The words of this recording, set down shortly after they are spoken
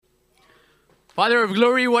Father of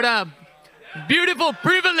glory, what a beautiful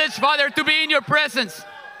privilege, Father, to be in your presence.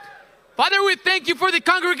 Father, we thank you for the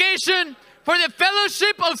congregation, for the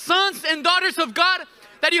fellowship of sons and daughters of God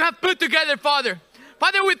that you have put together, Father.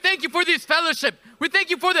 Father, we thank you for this fellowship. We thank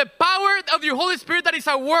you for the power of your Holy Spirit that is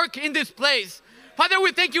at work in this place. Father,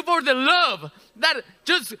 we thank you for the love that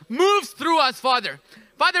just moves through us, Father.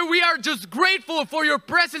 Father, we are just grateful for your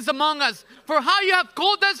presence among us, for how you have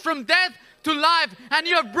called us from death to life, and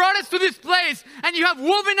you have brought us to this place, and you have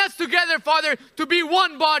woven us together, Father, to be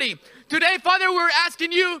one body. Today, Father, we're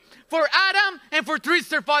asking you for Adam and for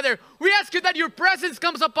Tristan, Father. We ask you that your presence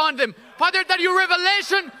comes upon them. Father, that your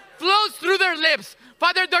revelation flows through their lips.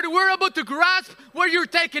 Father, that we're able to grasp where you're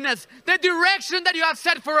taking us, the direction that you have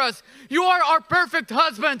set for us. You are our perfect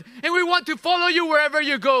husband, and we want to follow you wherever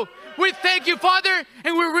you go. We thank you, Father,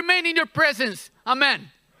 and we remain in your presence. Amen.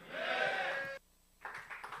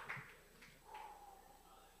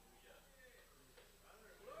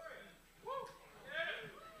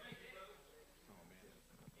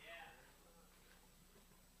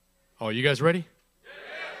 Oh, you guys ready?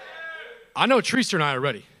 I know Tristan and I are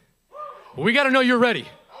ready. But we got to know you're ready.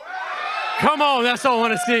 Come on, that's all I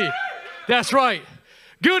want to see. That's right.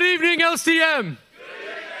 Good evening, LCM.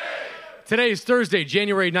 Today is Thursday,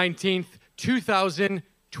 January 19th,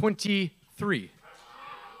 2023.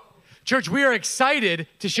 Church, we are excited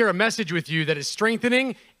to share a message with you that is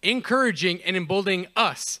strengthening, encouraging, and emboldening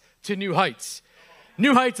us to new heights.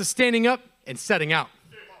 New heights of standing up and setting out.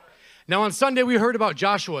 Now, on Sunday, we heard about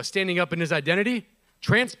Joshua standing up in his identity,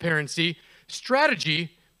 transparency,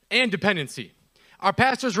 strategy, and dependency. Our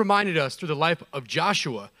pastors reminded us through the life of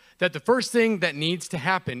Joshua that the first thing that needs to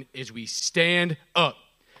happen is we stand up.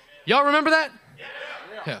 Y'all remember that?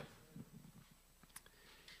 Yeah.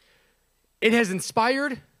 It has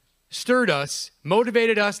inspired, stirred us,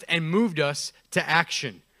 motivated us, and moved us to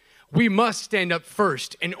action. We must stand up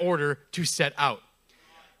first in order to set out.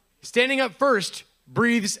 Standing up first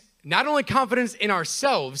breathes not only confidence in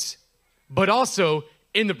ourselves, but also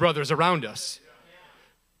in the brothers around us.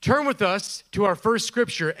 Turn with us to our first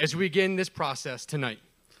scripture as we begin this process tonight.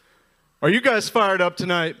 Are you guys fired up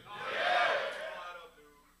tonight?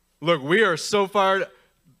 Look, we are so fired.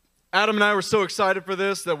 Adam and I were so excited for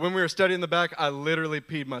this that when we were studying the back, I literally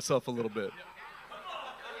peed myself a little bit.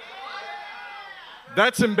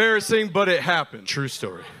 That's embarrassing, but it happened. True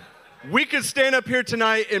story. We could stand up here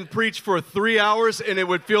tonight and preach for 3 hours and it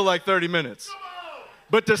would feel like 30 minutes.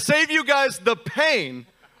 But to save you guys the pain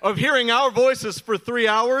of hearing our voices for 3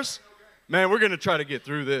 hours, man, we're going to try to get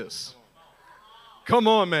through this. Come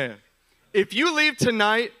on, man. If you leave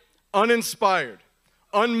tonight uninspired,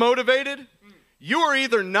 unmotivated, you are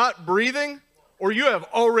either not breathing or you have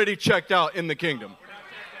already checked out in the kingdom.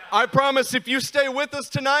 I promise if you stay with us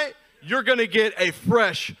tonight, you're going to get a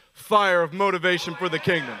fresh fire of motivation for the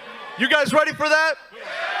kingdom. You guys ready for that?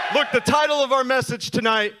 Look, the title of our message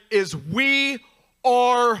tonight is We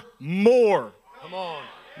Are More. Come on.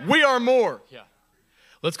 We are more. Yeah.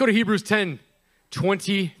 Let's go to Hebrews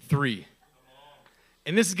 10:23.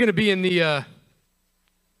 And this is going to be in the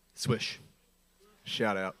swish.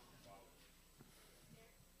 Shout out.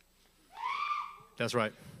 That's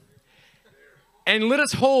right. And let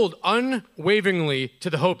us hold unwaveringly to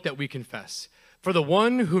the hope that we confess. For the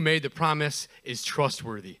one who made the promise is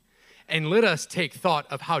trustworthy. And let us take thought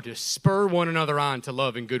of how to spur one another on to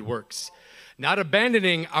love and good works, not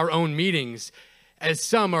abandoning our own meetings, as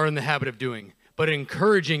some are in the habit of doing, but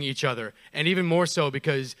encouraging each other, and even more so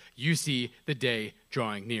because you see the day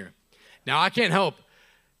drawing near. Now, I can't help.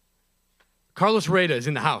 Carlos Reda is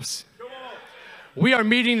in the house. We are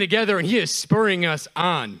meeting together, and he is spurring us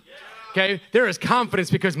on. Okay? There is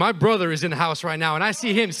confidence because my brother is in the house right now, and I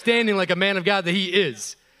see him standing like a man of God that he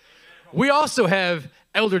is. We also have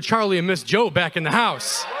Elder Charlie and Miss Joe back in the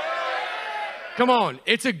house. Come on.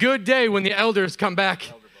 It's a good day when the elders come back.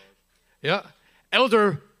 Yeah.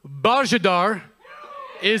 Elder Bajadar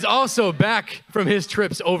is also back from his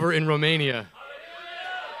trips over in Romania.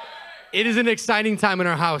 It is an exciting time in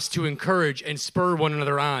our house to encourage and spur one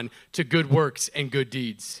another on to good works and good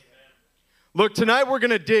deeds. Look, tonight we're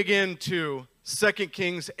going to dig into 2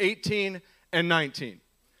 Kings 18 and 19.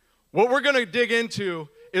 What we're going to dig into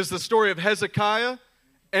is the story of Hezekiah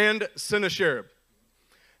and Sennacherib.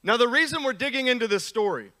 Now, the reason we're digging into this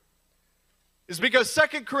story is because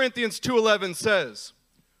 2 Corinthians 2:11 says,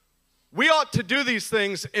 we ought to do these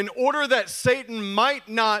things in order that Satan might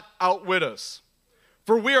not outwit us,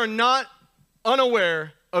 for we are not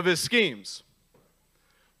unaware of his schemes.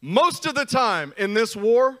 Most of the time in this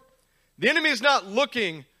war, the enemy is not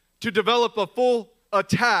looking to develop a full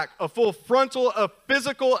attack, a full frontal, a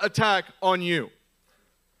physical attack on you.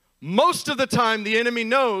 Most of the time, the enemy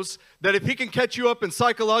knows that if he can catch you up in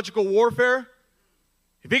psychological warfare,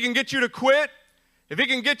 if he can get you to quit, if he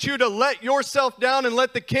can get you to let yourself down and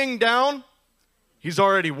let the king down, he's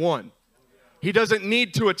already won. He doesn't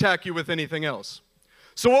need to attack you with anything else.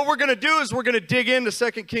 So what we're going to do is we're going to dig into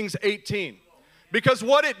 2 Kings 18. Because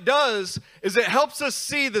what it does is it helps us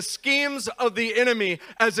see the schemes of the enemy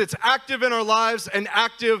as it's active in our lives and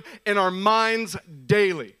active in our minds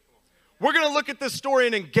daily. We're going to look at this story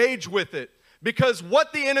and engage with it, because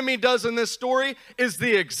what the enemy does in this story is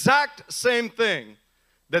the exact same thing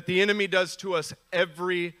that the enemy does to us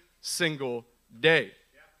every single day.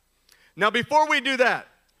 Now, before we do that,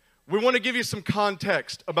 we want to give you some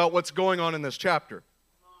context about what's going on in this chapter.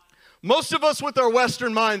 Most of us with our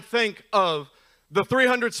Western mind think of the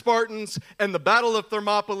 300 Spartans and the Battle of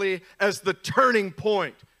Thermopylae as the turning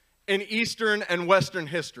point in Eastern and Western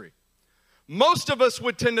history. Most of us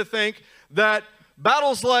would tend to think that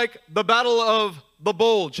battles like the Battle of the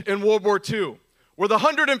Bulge in World War II, where the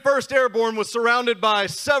 101st Airborne was surrounded by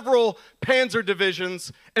several panzer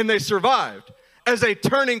divisions and they survived, as a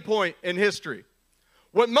turning point in history.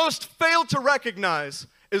 What most fail to recognize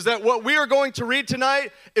is that what we are going to read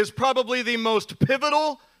tonight is probably the most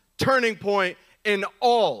pivotal turning point in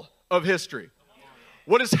all of history.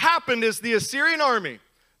 What has happened is the Assyrian army,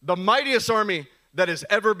 the mightiest army that has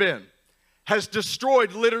ever been, has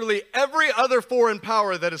destroyed literally every other foreign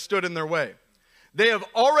power that has stood in their way. They have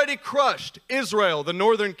already crushed Israel, the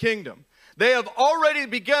northern kingdom. They have already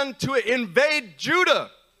begun to invade Judah.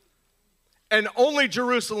 And only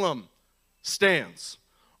Jerusalem stands.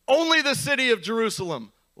 Only the city of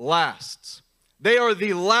Jerusalem lasts. They are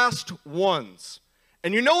the last ones.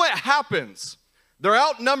 And you know what happens? They're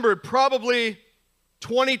outnumbered probably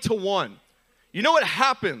 20-1. You know what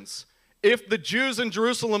happens if the Jews in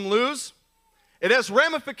Jerusalem lose? It has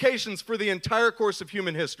ramifications for the entire course of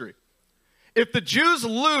human history. If the Jews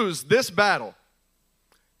lose this battle,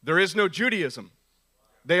 there is no Judaism.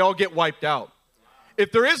 They all get wiped out.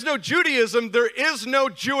 If there is no Judaism, there is no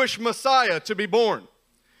Jewish Messiah to be born.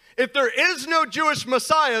 If there is no Jewish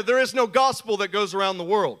Messiah, there is no gospel that goes around the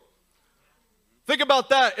world. Think about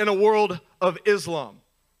that in a world of Islam,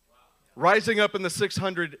 rising up in the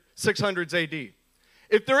 600s AD.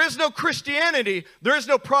 If there is no Christianity, there is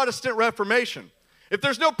no Protestant Reformation. If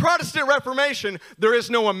there's no Protestant Reformation, there is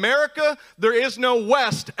no America, there is no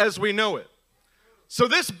West as we know it. So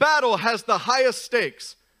this battle has the highest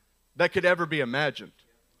stakes that could ever be imagined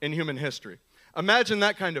in human history. Imagine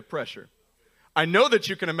that kind of pressure. I know that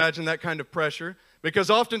you can imagine that kind of pressure because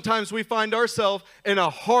oftentimes we find ourselves in a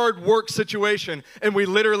hard work situation and we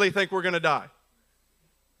literally think we're going to die.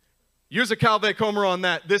 Use a Calvé Comer on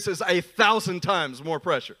that. This is 1,000 times more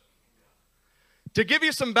pressure. To give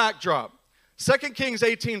you some backdrop, 2 Kings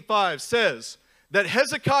 18:5 says that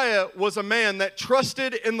Hezekiah was a man that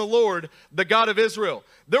trusted in the Lord, the God of Israel.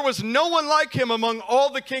 There was no one like him among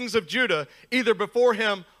all the kings of Judah, either before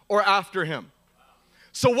him or after him.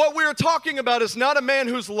 So what we're talking about is not a man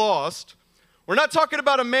who's lost. We're not talking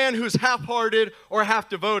about a man who's half-hearted or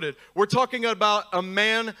half-devoted. We're talking about a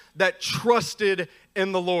man that trusted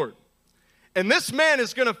in the Lord. And this man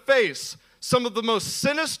is going to face some of the most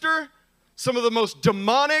sinister, some of the most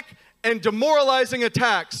demonic and demoralizing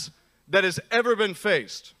attacks that has ever been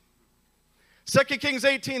faced. 2 Kings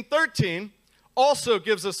 18:13 also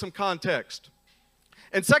gives us some context.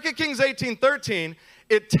 In 2 Kings 18:13,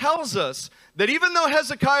 it tells us that even though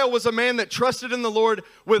Hezekiah was a man that trusted in the Lord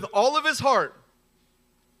with all of his heart,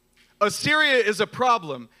 Assyria is a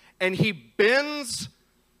problem, and he bends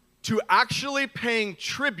to actually paying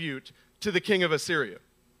tribute to the king of Assyria.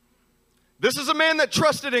 This is a man that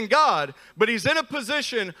trusted in God, but he's in a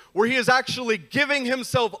position where he is actually giving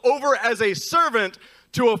himself over as a servant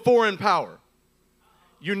to a foreign power.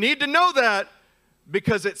 You need to know that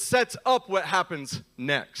because it sets up what happens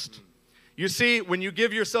next. You see, when you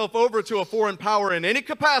give yourself over to a foreign power in any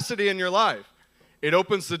capacity in your life, it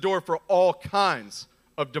opens the door for all kinds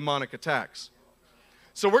of demonic attacks.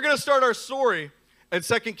 So we're going to start our story in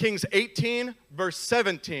 2 Kings 18, verse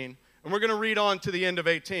 17, and we're going to read on to the end of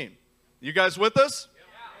 18. You guys with us?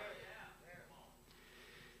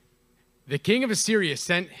 The king of Assyria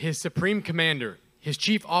sent his supreme commander, his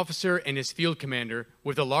chief officer, and his field commander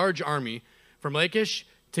with a large army from Lachish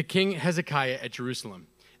to King Hezekiah at Jerusalem.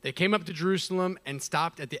 They came up to Jerusalem and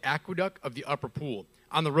stopped at the aqueduct of the upper pool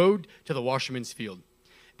on the road to the washerman's field.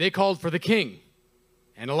 They called for the king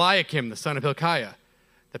and Eliakim, the son of Hilkiah,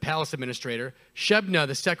 the palace administrator, Shebna,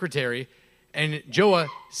 the secretary, and Joah,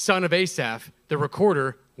 son of Asaph, the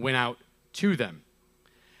recorder, went out to them.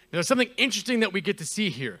 Now, there's something interesting that we get to see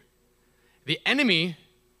here. The enemy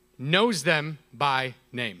knows them by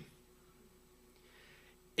name.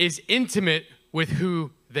 is intimate with who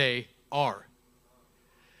they are.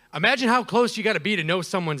 Imagine how close you got to be to know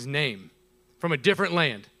someone's name from a different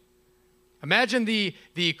land. Imagine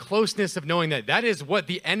the closeness of knowing that. That is what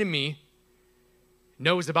the enemy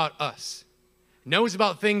knows about us, knows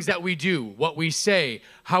about things that we do, what we say,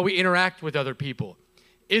 how we interact with other people,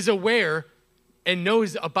 is aware and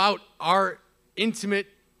knows about our intimate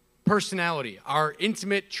personality, our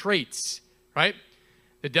intimate traits, right?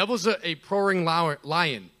 The devil's a roaring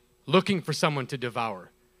lion looking for someone to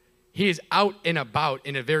devour. He is out and about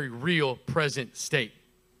in a very real, present state.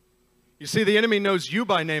 You see, the enemy knows you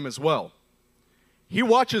by name as well. He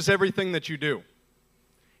watches everything that you do.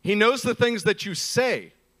 He knows the things that you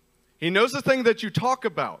say. He knows the thing that you talk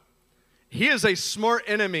about. He is a smart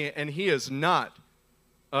enemy, and he is not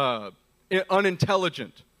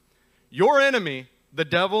unintelligent. Your enemy, the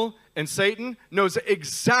devil and Satan, knows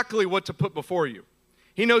exactly what to put before you.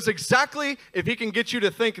 He knows exactly if he can get you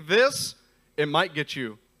to think this, it might get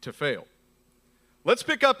you to fail. Let's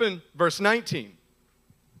pick up in verse 19.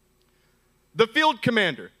 The field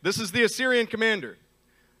commander, this is the Assyrian commander,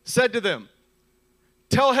 said to them,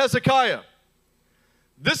 "Tell Hezekiah,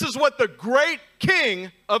 this is what the great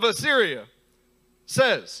king of Assyria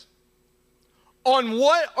says. On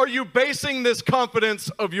what are you basing this confidence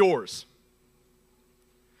of yours?"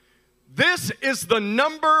 This is the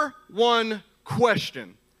number one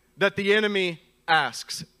question that the enemy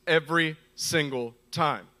asks every single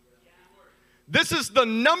time. This is the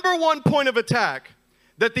number one point of attack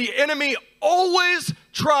that the enemy always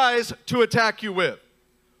tries to attack you with.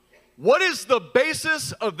 What is the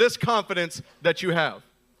basis of this confidence that you have?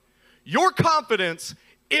 Your confidence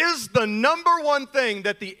is the number one thing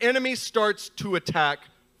that the enemy starts to attack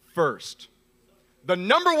first. The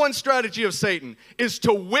number one strategy of Satan is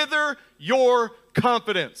to wither your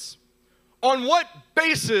confidence. On what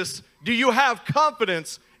basis do you have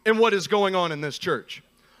confidence in what is going on in this church?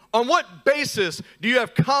 On what basis do you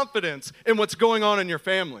have confidence in what's going on in your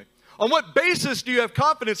family? On what basis do you have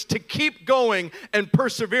confidence to keep going and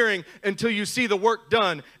persevering until you see the work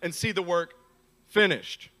done and see the work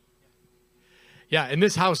finished? Yeah, in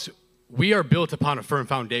this house, we are built upon a firm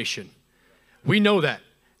foundation. We know that.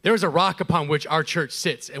 There's a rock upon which our church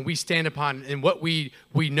sits, and we stand upon, and what we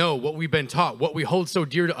know, what we've been taught, what we hold so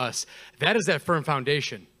dear to us, that is that firm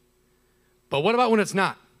foundation. But what about when it's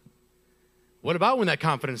not? What about when that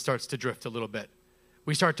confidence starts to drift a little bit?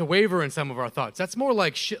 We start to waver in some of our thoughts. That's more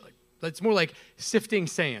like that's more like sifting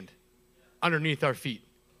sand underneath our feet.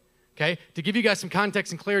 Okay? To give you guys some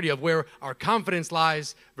context and clarity of where our confidence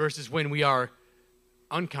lies versus when we are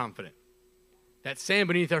unconfident. That sand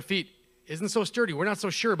beneath our feet isn't so sturdy. We're not so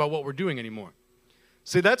sure about what we're doing anymore.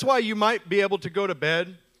 See, that's why you might be able to go to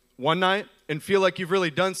bed one night and feel like you've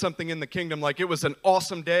really done something in the kingdom, like it was an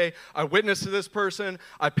awesome day. I witnessed to this person.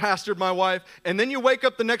 I pastored my wife. And then you wake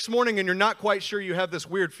up the next morning and you're not quite sure. You have this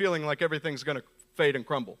weird feeling like everything's going to fade and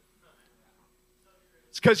crumble.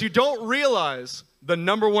 It's because you don't realize the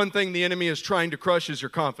number one thing the enemy is trying to crush is your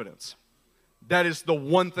confidence. That is the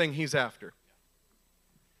one thing he's after.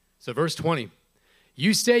 So verse 20,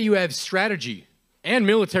 you say you have strategy and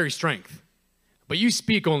military strength, but you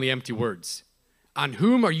speak only empty words. On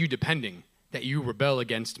whom are you depending that you rebel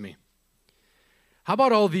against me? How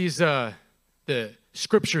about all these, the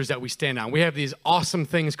scriptures that we stand on? We have these awesome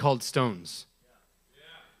things called stones.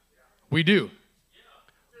 We do.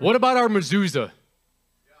 What about our mezuzah?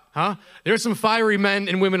 Huh? There's some fiery men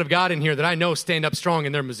and women of God in here that I know stand up strong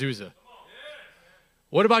in their mezuzah.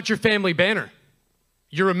 What about your family banner?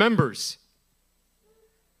 Your remembers?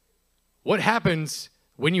 What happens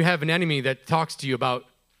when you have an enemy that talks to you about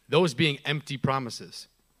those being empty promises?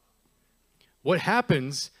 What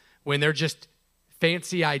happens when they're just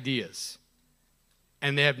fancy ideas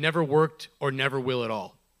and they have never worked or never will at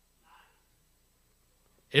all?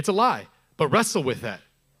 It's a lie, but wrestle with that.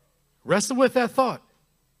 Wrestle with that thought.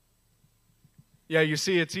 Yeah, you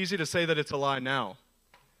see, it's easy to say that it's a lie now.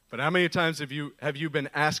 But how many times have you been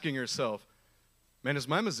asking yourself, man, is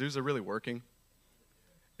my mezuzah really working?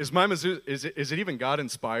 Is my mezuzah, is it even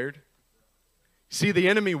God-inspired? See, the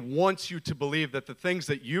enemy wants you to believe that the things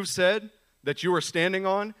that you've said, that you are standing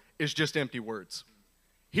on, is just empty words.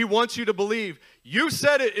 He wants you to believe you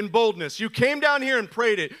said it in boldness. You came down here and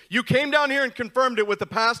prayed it. You came down here and confirmed it with the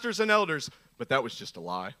pastors and elders, but that was just a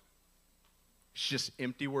lie. It's just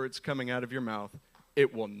empty words coming out of your mouth.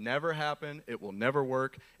 It will never happen. It will never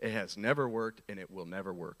work. It has never worked, and it will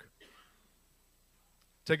never work.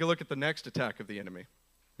 Take a look at the next attack of the enemy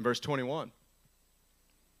in verse 21.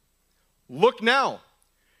 Look now,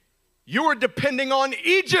 you are depending on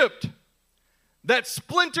Egypt, that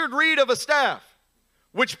splintered reed of a staff.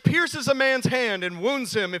 which pierces a man's hand and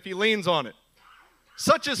wounds him if he leans on it.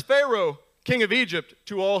 Such is Pharaoh, king of Egypt,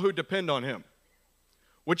 to all who depend on him.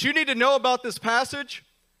 What you need to know about this passage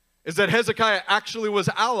is that Hezekiah actually was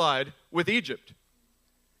allied with Egypt.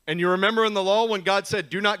 And you remember in the law when God said,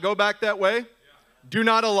 do not go back that way? Do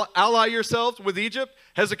not ally yourselves with Egypt?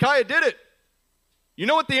 Hezekiah did it. You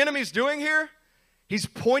know what the enemy's doing here? He's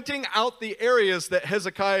pointing out the areas that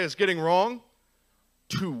Hezekiah is getting wrong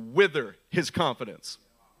to wither his confidence.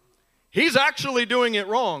 He's actually doing it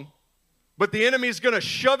wrong, but the enemy's going to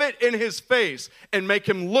shove it in his face and make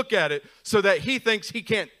him look at it so that he thinks he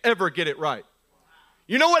can't ever get it right.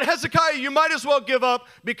 You know what, Hezekiah? You might as well give up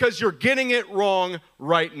because you're getting it wrong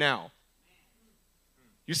right now.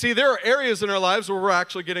 You see, there are areas in our lives where we're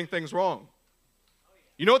actually getting things wrong.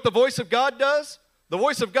 You know what the voice of God does? The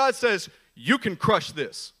voice of God says, you can crush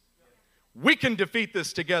this. We can defeat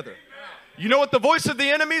this together. You know what the voice of the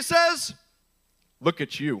enemy says? Look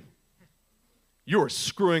at you. You are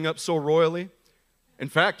screwing up so royally. In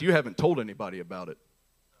fact, you haven't told anybody about it.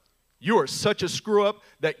 You are such a screw up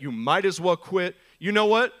that you might as well quit. You know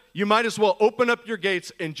what? You might as well open up your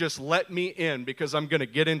gates and just let me in because I'm going to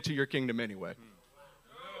get into your kingdom anyway.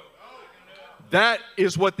 That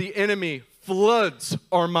is what the enemy floods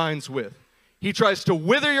our minds with. He tries to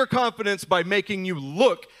wither your confidence by making you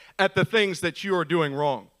look at the things that you are doing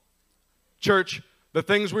wrong. Church, the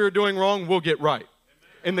things we are doing wrong, we'll get right.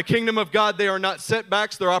 In the kingdom of God, they are not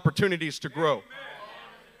setbacks, they're opportunities to grow.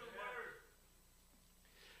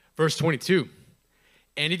 Verse 22,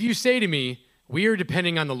 and if you say to me, we are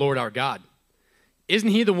depending on the Lord our God, isn't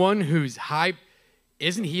he the one whose high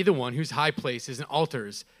places and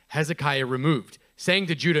altars Hezekiah removed, saying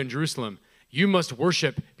to Judah and Jerusalem, you must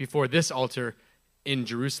worship before this altar in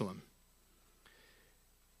Jerusalem.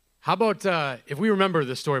 How about if we remember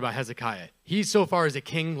the story about Hezekiah? He so far is a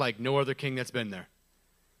king like no other king that's been there,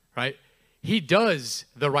 right? He does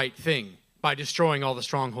the right thing by destroying all the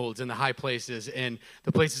strongholds and the high places and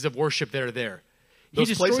the places of worship that are there.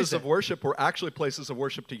 Those places of worship were actually places of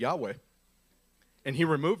worship to Yahweh. And he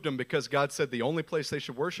removed them because God said the only place they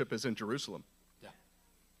should worship is in Jerusalem. Yeah.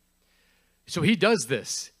 So he does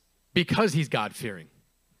this because he's God-fearing.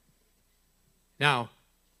 Now,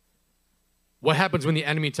 what happens when the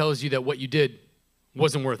enemy tells you that what you did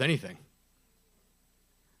wasn't worth anything?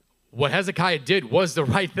 What Hezekiah did was the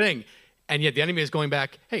right thing, and yet the enemy is going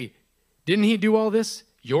back, hey, didn't he do all this?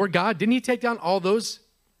 Your God? Didn't he take down all those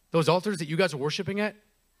altars that you guys are worshiping at?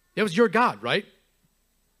 It was your God, right?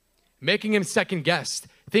 Making him second guess,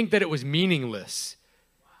 think that it was meaningless,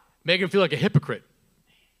 make him feel like a hypocrite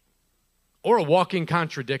or a walking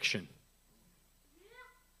contradiction.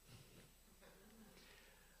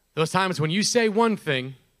 Those times when you say one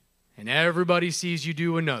thing and everybody sees you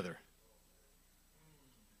do another.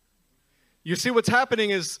 You see, what's happening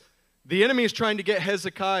is the enemy is trying to get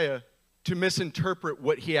Hezekiah to misinterpret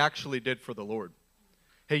what he actually did for the Lord.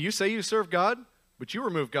 Hey, you say you serve God, but you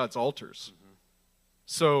remove God's altars. Mm-hmm.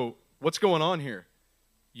 So what's going on here?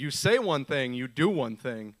 You say one thing, you do one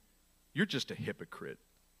thing, you're just a hypocrite.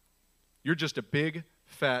 You're just a big,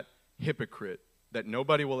 fat hypocrite that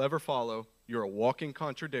nobody will ever follow. You're a walking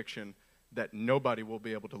contradiction that nobody will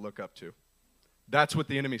be able to look up to. That's what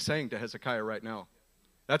the enemy's saying to Hezekiah right now.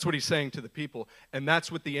 That's what he's saying to the people, and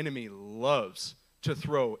that's what the enemy loves to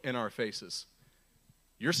throw in our faces.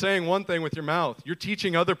 You're saying one thing with your mouth. You're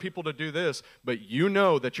teaching other people to do this, but you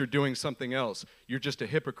know that you're doing something else. You're just a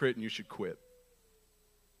hypocrite and you should quit.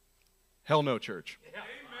 Hell no, church. Yeah.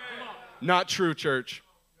 Not true, church.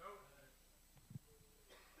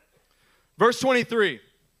 Verse 23.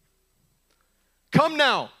 Come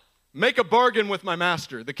now, make a bargain with my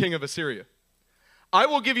master, the king of Assyria. I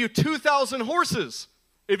will give you 2,000 horses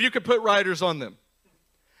if you could put riders on them.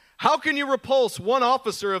 How can you repulse one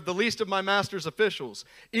officer of the least of my master's officials,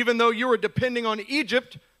 even though you are depending on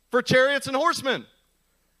Egypt for chariots and horsemen?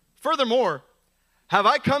 Furthermore, have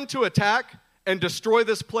I come to attack and destroy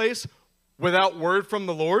this place without word from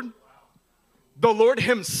the Lord? The Lord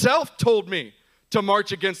himself told me to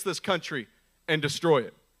march against this country and destroy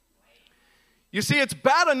it. You see, it's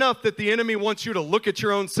bad enough that the enemy wants you to look at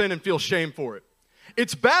your own sin and feel shame for it.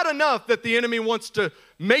 It's bad enough that the enemy wants to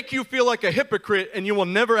make you feel like a hypocrite and you will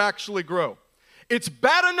never actually grow. It's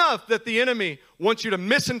bad enough that the enemy wants you to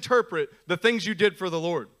misinterpret the things you did for the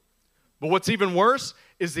Lord. But what's even worse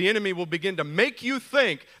is the enemy will begin to make you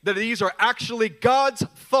think that these are actually God's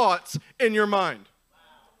thoughts in your mind.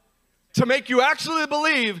 To make you actually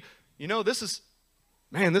believe, you know, this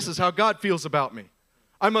is how God feels about me.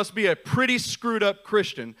 I must be a pretty screwed up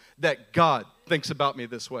Christian that God thinks about me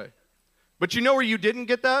this way. But you know where you didn't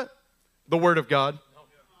get that? The Word of God.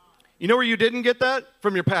 You know where you didn't get that?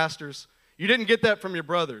 From your pastors. You didn't get that from your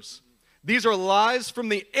brothers. These are lies from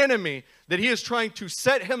the enemy that he is trying to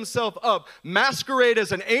set himself up, masquerade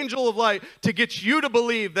as an angel of light to get you to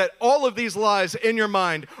believe that all of these lies in your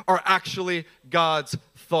mind are actually God's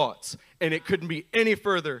thoughts. And it couldn't be any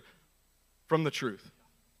further from the truth.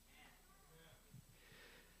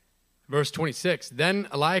 Verse 26, Then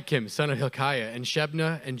Eliakim, son of Hilkiah, and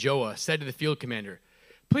Shebna and Joah said to the field commander,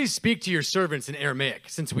 Please speak to your servants in Aramaic,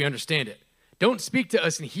 since we understand it. Don't speak to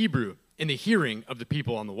us in Hebrew, in the hearing of the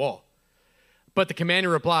people on the wall. But the commander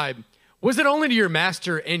replied, Was it only to your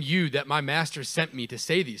master and you that my master sent me to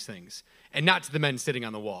say these things, and not to the men sitting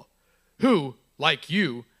on the wall, who, like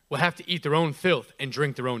you, will have to eat their own filth and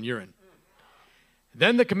drink their own urine?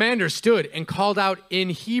 Then the commander stood and called out in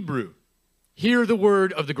Hebrew, Hear the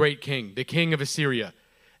word of the great king, the king of Assyria.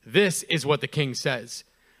 This is what the king says.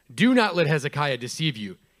 Do not let Hezekiah deceive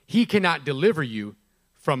you. He cannot deliver you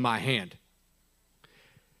from my hand.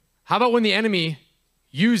 How about when the enemy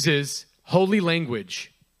uses holy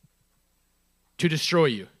language to destroy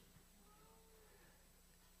you,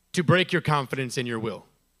 to break your confidence in your will?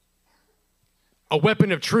 A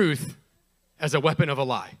weapon of truth as a weapon of a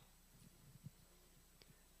lie.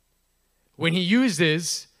 When he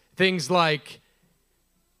uses things like,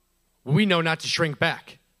 we know not to shrink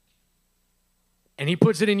back, and he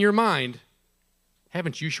puts it in your mind,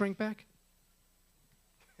 haven't you shrink back?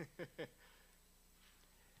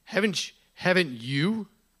 Haven't you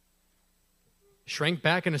shrank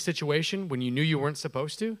back in a situation when you knew you weren't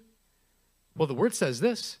supposed to? Well, the word says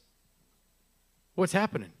this. What's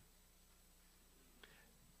happening?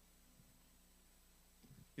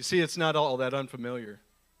 You see, it's not all that unfamiliar.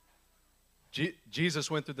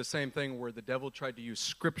 Jesus went through the same thing where the devil tried to use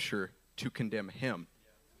Scripture to condemn him.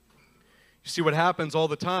 You see, what happens all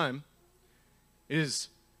the time is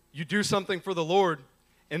you do something for the Lord,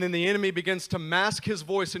 and then the enemy begins to mask his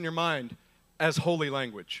voice in your mind as holy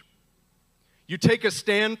language. You take a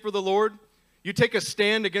stand for the Lord. You take a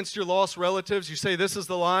stand against your lost relatives. You say, this is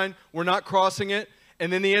the line. We're not crossing it.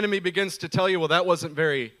 And then the enemy begins to tell you, well, that wasn't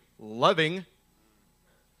very loving.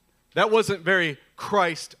 That wasn't very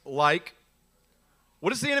Christ-like.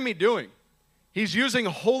 What is the enemy doing? He's using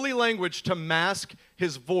holy language to mask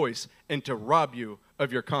his voice and to rob you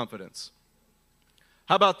of your confidence.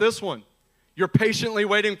 How about this one? You're patiently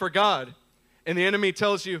waiting for God, and the enemy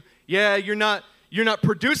tells you, yeah, you're not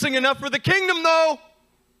producing enough for the kingdom, though.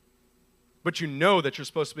 But you know that you're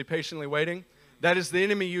supposed to be patiently waiting. That is the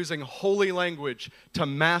enemy using holy language to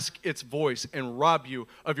mask its voice and rob you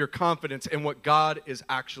of your confidence in what God is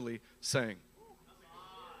actually saying.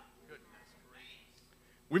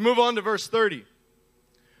 We move on to verse 30.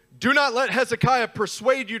 Do not let Hezekiah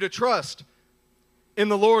persuade you to trust in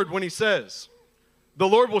the Lord when he says, the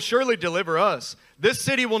Lord will surely deliver us. This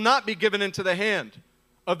city will not be given into the hand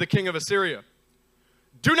of the king of Assyria.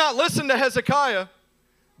 Do not listen to Hezekiah.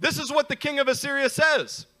 This is what the king of Assyria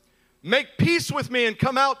says. Make peace with me and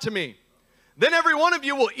come out to me. Then every one of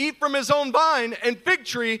you will eat from his own vine and fig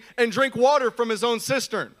tree and drink water from his own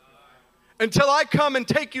cistern, until I come and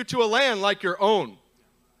take you to a land like your own.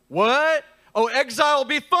 What? Oh, exile will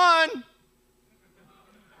be fun.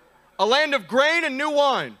 A land of grain and new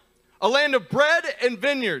wine. A land of bread and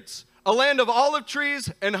vineyards. A land of olive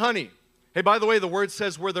trees and honey. Hey, by the way, the word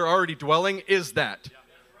says where they're already dwelling is that.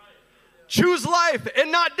 Choose life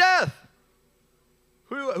and not death.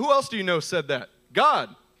 Who else do you know said that?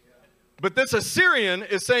 God. But this Assyrian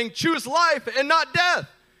is saying, choose life and not death.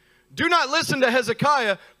 Do not listen to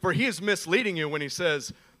Hezekiah, for he is misleading you when he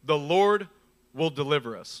says, the Lord will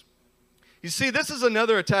deliver us. You see, this is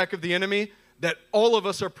another attack of the enemy that all of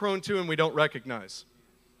us are prone to and we don't recognize.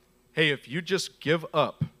 Hey, if you just give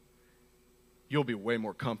up, you'll be way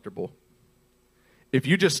more comfortable. If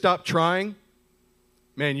you just stop trying,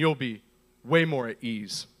 man, you'll be way more at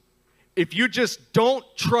ease. If you just don't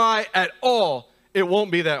try at all, it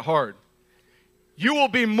won't be that hard. You will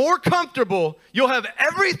be more comfortable. You'll have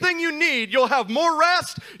everything you need. You'll have more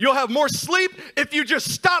rest. You'll have more sleep if you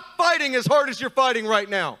just stop fighting as hard as you're fighting right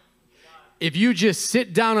now. If you just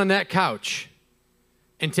sit down on that couch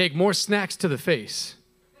and take more snacks to the face,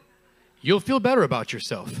 you'll feel better about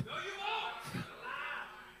yourself.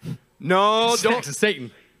 No, Snacks of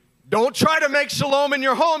Satan. Don't try to make shalom in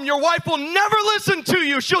your home. Your wife will never listen to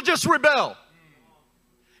you. She'll just rebel.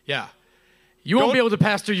 Yeah. You won't be able to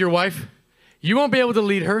pastor your wife. You won't be able to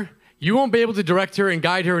lead her. You won't be able to direct her and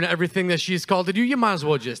guide her in everything that she's called to do. You might as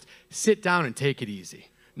well just sit down and take it easy.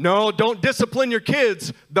 No, don't discipline your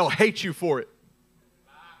kids. They'll hate you for it.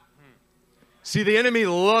 See, the enemy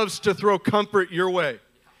loves to throw comfort your way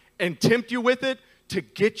and tempt you with it to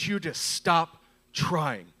get you to stop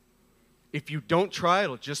trying. If you don't try,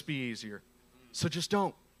 it'll just be easier. So just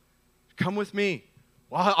don't. Come with me.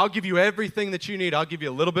 Well, I'll give you everything that you need. I'll give you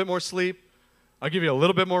a little bit more sleep. I'll give you a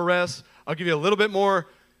little bit more rest. I'll give you a little bit more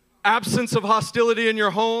absence of hostility in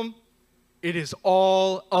your home. It is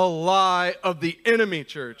all a lie of the enemy,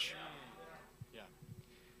 church. Yeah.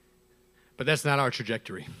 But that's not our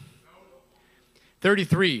trajectory.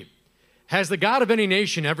 33. Has the God of any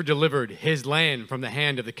nation ever delivered his land from the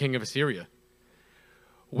hand of the king of Assyria?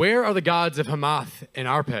 Where are the gods of Hamath and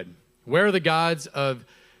Arpad? Where are the gods of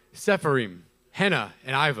Sepharim, Hena,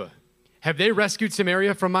 and Iva? Have they rescued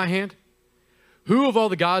Samaria from my hand? Who of all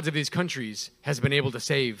the gods of these countries has been able to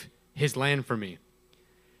save his land for me?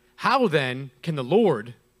 How then can the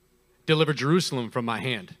Lord deliver Jerusalem from my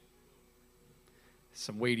hand?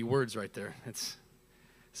 Some weighty words right there. That's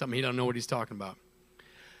something he don't know what he's talking about.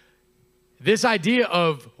 This idea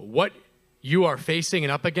of what you are facing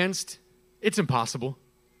and up against, it's impossible.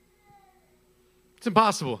 It's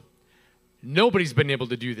impossible. Nobody's been able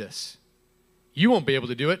to do this. You won't be able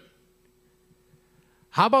to do it.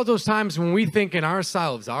 How about those times when we think in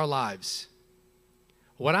ourselves, our lives,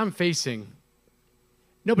 what I'm facing,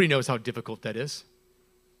 nobody knows how difficult that is.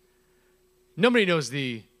 Nobody knows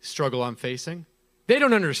the struggle I'm facing. They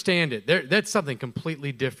don't understand it. That's something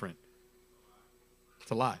completely different.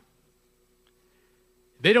 It's a lie.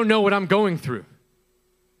 They don't know what I'm going through.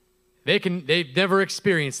 They've never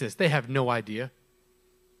experienced this. They have no idea.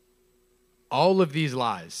 All of these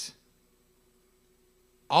lies,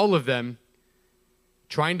 all of them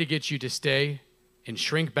trying to get you to stay and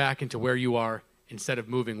shrink back into where you are instead of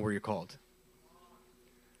moving where you're called.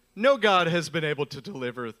 No God has been able to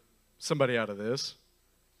deliver somebody out of this.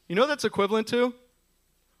 You know that's equivalent to?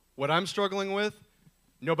 What I'm struggling with,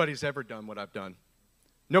 nobody's ever done what I've done.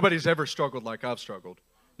 Nobody's ever struggled like I've struggled.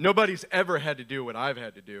 Nobody's ever had to do what I've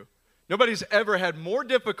had to do. Nobody's ever had more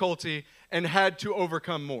difficulty and had to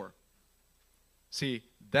overcome more. See,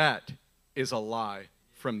 that is a lie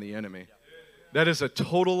from the enemy. That is a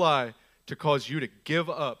total lie to cause you to give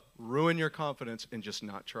up, ruin your confidence, and just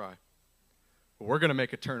not try. But we're going to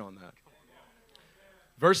make a turn on that.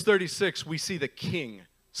 Verse 36, we see the king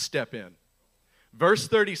step in. Verse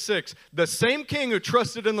 36, the same king who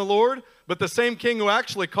trusted in the Lord, but the same king who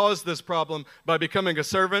actually caused this problem by becoming a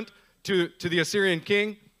servant to the Assyrian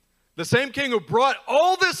king, the same king who brought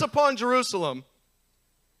all this upon Jerusalem,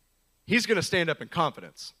 he's going to stand up in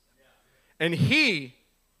confidence. And he,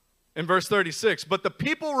 in verse 36, but the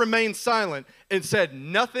people remained silent and said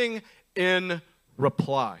nothing in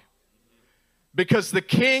reply. Because the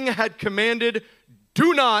king had commanded,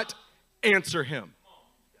 do not answer him.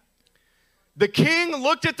 The king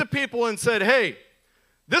looked at the people and said, hey,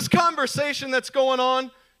 this conversation that's going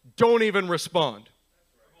on, don't even respond.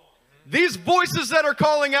 These voices that are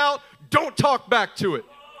calling out, don't talk back to it.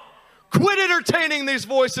 Quit entertaining these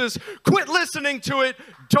voices. Quit listening to it.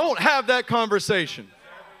 Don't have that conversation.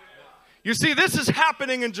 You see, this is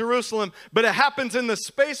happening in Jerusalem, but it happens in the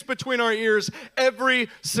space between our ears every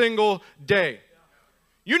single day.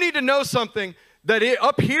 You need to know something, that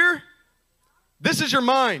up here, this is your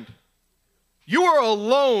mind. You are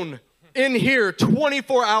alone in here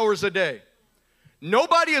 24 hours a day.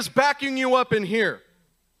 Nobody is backing you up in here.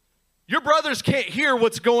 Your brothers can't hear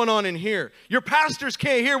what's going on in here. Your pastors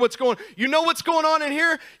can't hear what's going on. You know what's going on in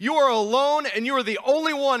here? You are alone, and you are the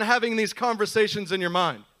only one having these conversations in your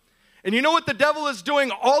mind. And you know what the devil is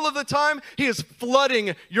doing all of the time? He is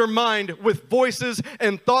flooding your mind with voices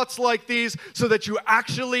and thoughts like these so that you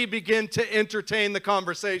actually begin to entertain the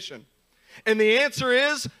conversation. And the answer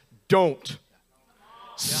is, don't.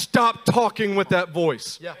 Stop talking with that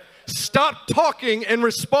voice. Stop talking and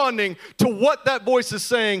responding to what that voice is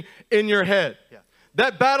saying in your head.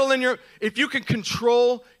 That battle if you can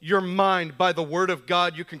control your mind by the word of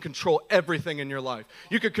God, you can control everything in your life.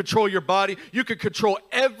 You can control your body. You can control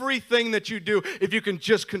everything that you do if you can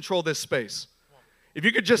just control this space. If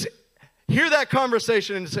you could just hear that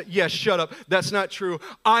conversation and say, yes, shut up. That's not true.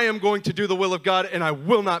 I am going to do the will of God and I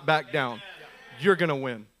will not back down. You're going to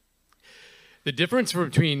win. The difference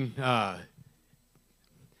between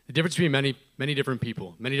many different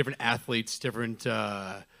people, many different athletes, different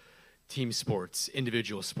team sports,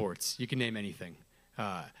 individual sports, you can name anything.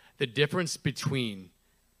 The difference between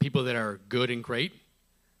people that are good and great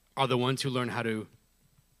are the ones who learn how to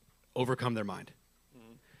overcome their mind.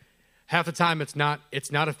 Mm-hmm. Half the time it's not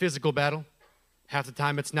a physical battle. Half the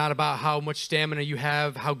time it's not about how much stamina you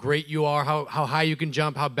have, how great you are, how high you can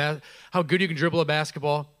jump, how good you can dribble a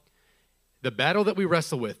basketball. The battle that we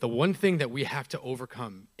wrestle with, the one thing that we have to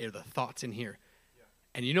overcome are the thoughts in here. Yeah.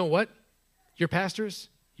 And you know what? Your pastors,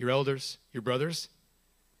 your elders, your brothers,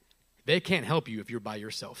 they can't help you if you're by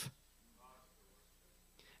yourself.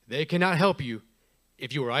 They cannot help you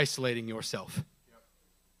if you are isolating yourself.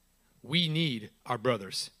 We need our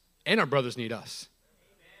brothers, and our brothers need us.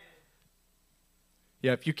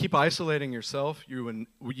 Yeah, if you keep isolating yourself, you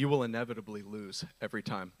will inevitably lose every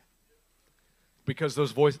time. Because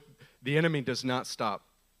the enemy does not stop.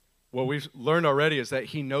 What we've learned already is that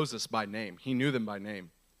he knows us by name. He knew them by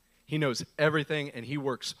name. He knows everything, and he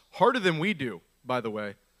works harder than we do, by the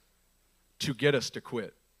way, to get us to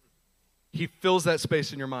quit. He fills that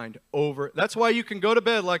space in your mind over. That's why you can go to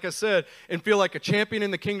bed, like I said, and feel like a champion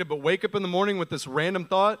in the kingdom, but wake up in the morning with this random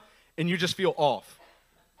thought, and you just feel off.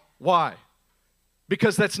 Why?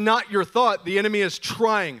 Because that's not your thought. The enemy is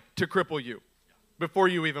trying to cripple you before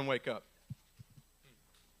you even wake up.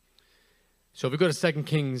 So if we go to 2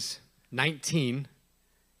 Kings 19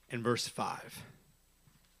 and verse 5.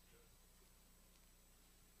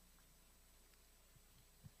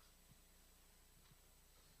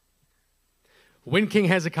 When King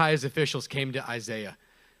Hezekiah's officials came to Isaiah,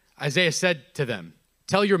 Isaiah said to them,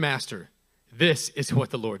 "Tell your master, this is what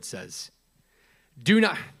the Lord says.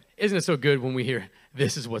 Isn't it so good when we hear,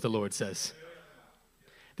 this is what the Lord says?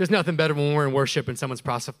 There's nothing better when we're in worship and someone's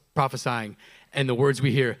prophesying, and the words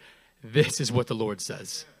we hear, this is what the Lord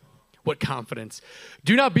says. What confidence.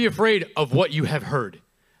 Do not be afraid of what you have heard.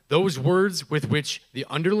 Those words with which the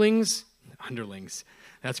underlings,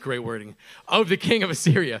 that's great wording, of the king of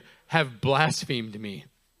Assyria have blasphemed me."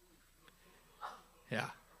 Yeah,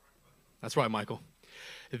 that's right, Michael.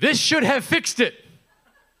 This should have fixed it.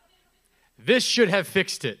 This should have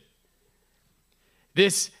fixed it.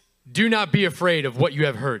 This, do not be afraid of what you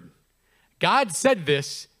have heard. God said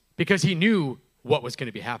this because he knew what was going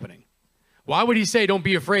to be happening. Why would he say, don't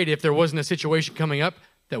be afraid, if there wasn't a situation coming up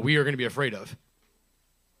that we are going to be afraid of?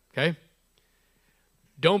 Okay?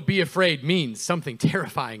 Don't be afraid means something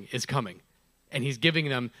terrifying is coming. And he's giving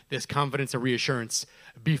them this confidence and reassurance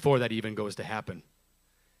before that even goes to happen.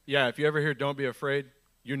 Yeah, if you ever hear don't be afraid,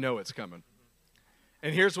 you know it's coming.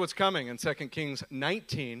 And here's what's coming in 2 Kings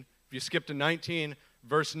 19. If you skip to 19,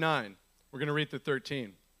 verse 9, we're going to read through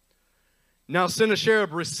 13. Now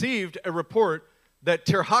Sennacherib received a report that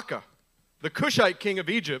Tirhakah, the Cushite king of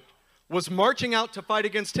Egypt, was marching out to fight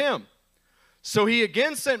against him. So he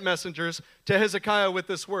again sent messengers to Hezekiah with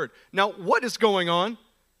this word. Now, what is going on?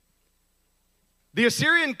 The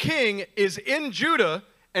Assyrian king is in Judah,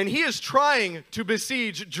 and he is trying to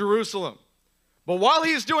besiege Jerusalem. But while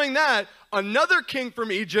he's doing that, another king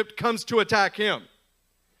from Egypt comes to attack him.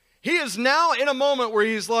 He is now in a moment where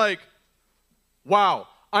he's like, wow,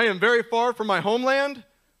 I am very far from my homeland.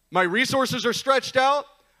 My resources are stretched out.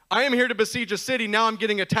 I am here to besiege a city. Now I'm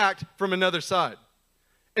getting attacked from another side.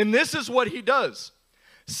 And this is what he does.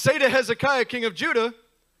 Say to Hezekiah, king of Judah,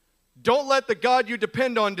 don't let the God you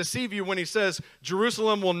depend on deceive you when he says,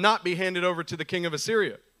 Jerusalem will not be handed over to the king of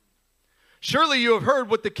Assyria. Surely you have heard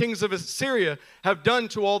what the kings of Assyria have done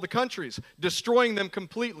to all the countries, destroying them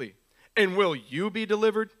completely. And will you be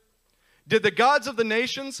delivered? Did the gods of the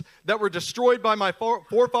nations that were destroyed by my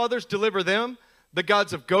forefathers deliver them? The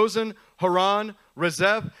gods of Gozan, Haran,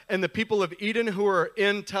 Rezeph, and the people of Eden who are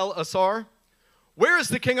in Tel Assar? Where is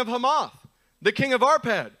the king of Hamath, the king of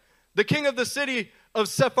Arpad, the king of the city of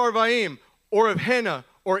Sepharvaim, or of Hena,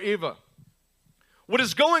 or Eva? What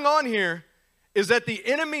is going on here is that the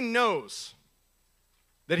enemy knows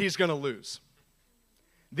that he's going to lose.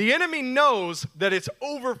 The enemy knows that it's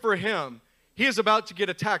over for him. He is about to get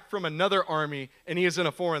attacked from another army, and he is in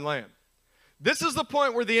a foreign land. This is the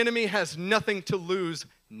point where the enemy has nothing to lose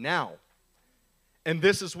now. And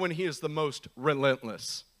this is when he is the most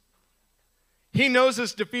relentless. He knows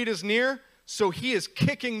his defeat is near, so he is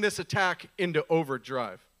kicking this attack into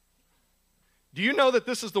overdrive. Do you know that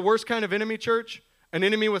this is the worst kind of enemy, church? An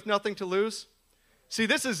enemy with nothing to lose? See,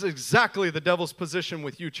 this is exactly the devil's position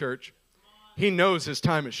with you, church. He knows his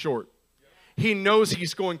time is short. He knows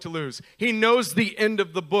he's going to lose. He knows the end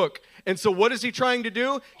of the book. And so what is he trying to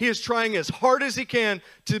do? He is trying as hard as he can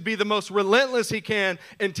to be the most relentless he can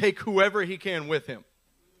and take whoever he can with him.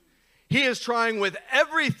 He is trying with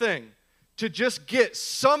everything to just get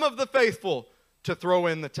some of the faithful to throw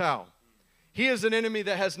in the towel. He is an enemy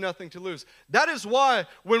that has nothing to lose. That is why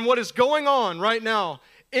when what is going on right now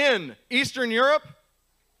in Eastern Europe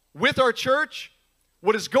with our church,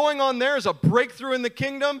 what is going on there is a breakthrough in the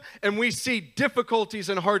kingdom, and we see difficulties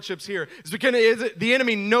and hardships here. It's because the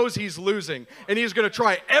enemy knows he's losing, and he's going to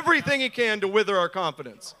try everything he can to wither our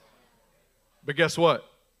confidence. But guess what?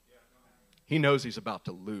 He knows he's about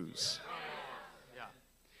to lose.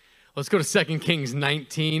 Let's go to 2 Kings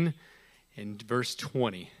 19 and verse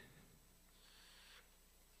 20.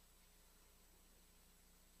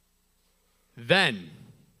 Then, man,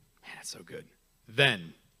 that's so good.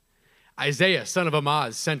 Then Isaiah, son of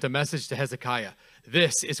Amoz, sent a message to Hezekiah.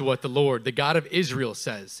 This is what the Lord, the God of Israel,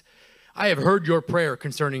 says. I have heard your prayer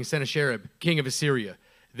concerning Sennacherib, king of Assyria.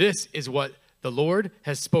 This is what the Lord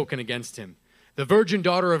has spoken against him. The virgin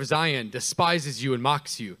daughter of Zion despises you and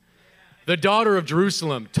mocks you. The daughter of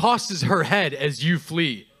Jerusalem tosses her head as you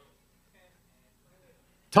flee.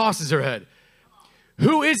 Tosses her head.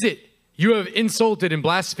 Who is it you have insulted and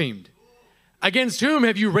blasphemed? Against whom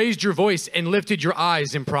have you raised your voice and lifted your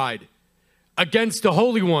eyes in pride? Against the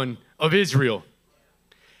Holy One of Israel.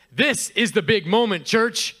 This is the big moment,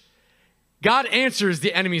 church. God answers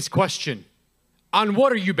the enemy's question. On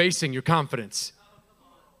what are you basing your confidence?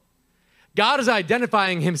 God is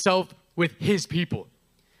identifying himself with his people.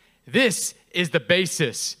 This is the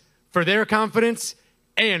basis for their confidence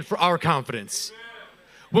and for our confidence.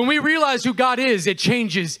 When we realize who God is, it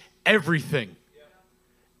changes everything.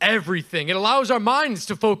 Everything. It allows our minds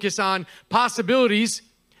to focus on possibilities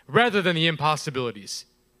rather than the impossibilities.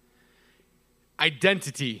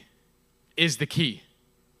 Identity is the key.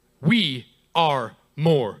 We are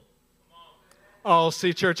more. Oh,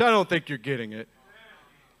 see, church, I don't think you're getting it.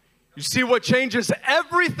 You see, what changes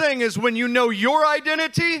everything is when you know your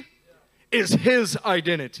identity is his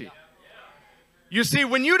identity. You see,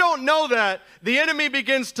 when you don't know that, the enemy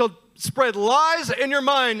begins to spread lies in your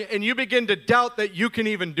mind, and you begin to doubt that you can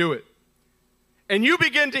even do it. And you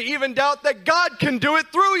begin to even doubt that God can do it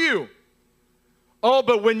through you. Oh,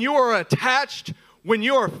 but when you are attached, when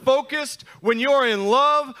you are focused, when you are in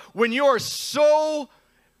love, when you are so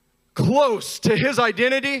close to his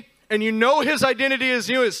identity, and you know his identity is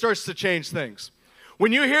you, it starts to change things.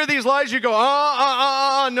 When you hear these lies, you go,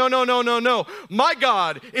 no. My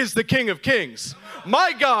God is the King of Kings.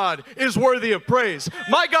 My God is worthy of praise.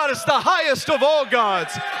 My God is the highest of all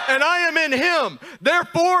gods, and I am in him.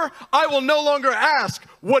 Therefore, I will no longer ask,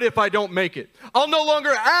 what if I don't make it? I'll no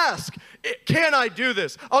longer ask, can I do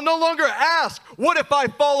this? I'll no longer ask, what if I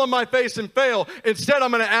fall on my face and fail? Instead,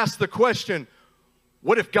 I'm going to ask the question,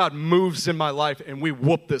 what if God moves in my life and we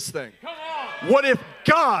whoop this thing? What if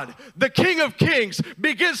God, the King of Kings,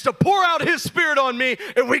 begins to pour out his Spirit on me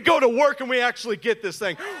and we go to work and we actually get this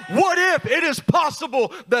thing? What if it is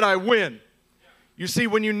possible that I win? You see,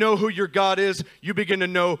 when you know who your God is, you begin to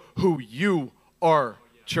know who you are,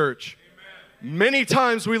 church. Many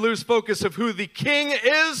times we lose focus of who the King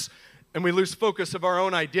is, and we lose focus of our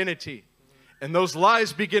own identity. And those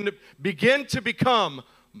lies begin to become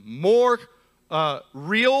more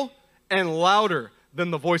real and louder than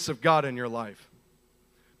the voice of God in your life.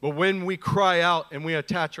 But when we cry out and we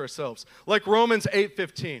attach ourselves, like Romans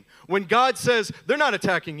 8:15, when God says, they're not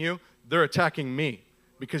attacking you, they're attacking me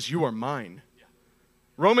because you are mine.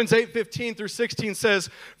 Romans 8:15 through 16 says,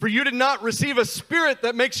 for you did not receive a spirit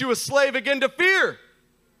that makes you a slave again to fear,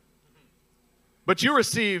 but you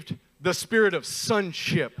received the spirit of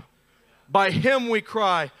sonship. By him we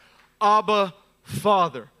cry, Abba,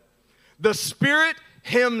 Father. The Spirit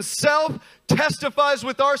himself testifies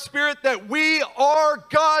with our spirit that we are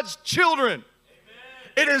God's children.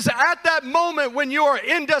 It is at that moment when you are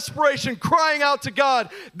in desperation crying out to God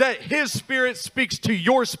that his Spirit speaks to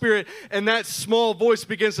your spirit, and that small voice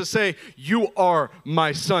begins to say, you are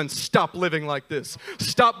my son. Stop living like this.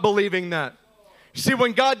 Stop believing that. You see,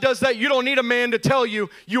 when God does that, you don't need a man to tell you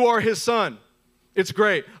you are his son. It's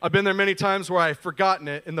great. I've been there many times where I've forgotten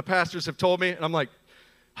it, and the pastors have told me, and I'm like,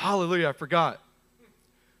 hallelujah, I forgot.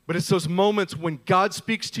 But it's those moments when God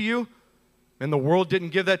speaks to you, and the world didn't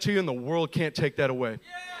give that to you, and the world can't take that away.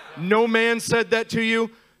 Yeah. No man said that to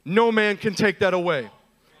you. No man can take that away.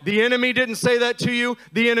 The enemy didn't say that to you.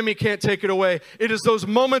 The enemy can't take it away. It is those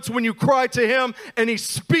moments when you cry to him, and he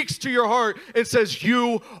speaks to your heart and says,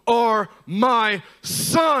 you are my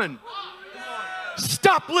son.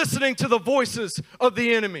 Stop listening to the voices of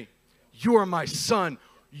the enemy. You are my son.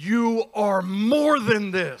 You are more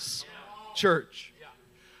than this, church.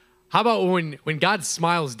 How about when God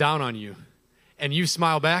smiles down on you and you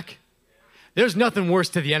smile back? There's nothing worse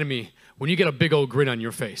to the enemy when you get a big old grin on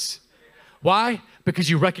your face. Why? Because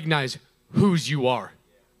you recognize whose you are.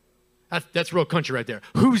 That's real country right there.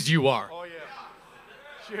 Whose you are. Oh,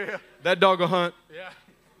 yeah. Yeah. That dog will hunt. Yeah.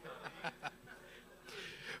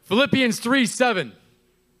 Philippians 3:7.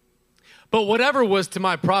 But whatever was to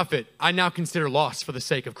my profit, I now consider loss for the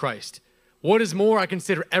sake of Christ. What is more, I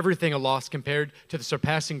consider everything a loss compared to the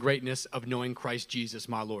surpassing greatness of knowing Christ Jesus,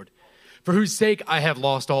 my Lord, for whose sake I have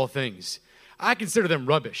lost all things. I consider them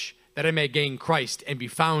rubbish, that I may gain Christ and be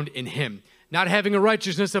found in him, not having a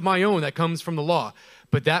righteousness of my own that comes from the law,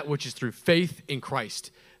 but that which is through faith in Christ,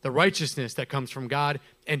 the righteousness that comes from God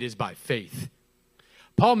and is by faith.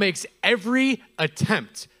 Paul makes every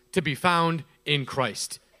attempt to be found in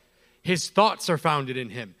Christ. His thoughts are founded in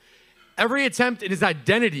him. Every attempt in his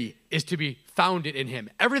identity is to be founded in him.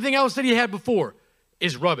 Everything else that he had before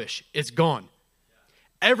is rubbish. It's gone.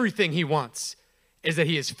 Everything he wants is that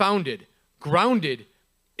he is founded, grounded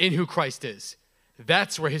in who Christ is.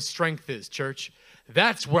 That's where his strength is, church.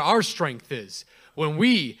 That's where our strength is. When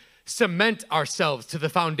we cement ourselves to the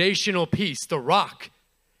foundational piece, the rock,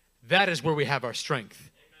 that is where we have our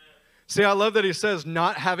strength. See, I love that he says,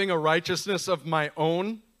 not having a righteousness of my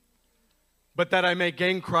own, but that I may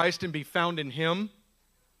gain Christ and be found in him.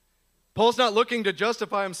 Paul's not looking to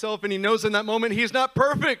justify himself, and he knows in that moment he's not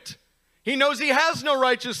perfect. He knows he has no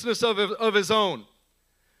righteousness of his own,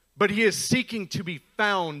 but he is seeking to be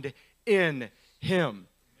found in him.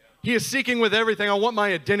 He is seeking with everything. I want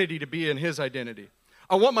my identity to be in his identity.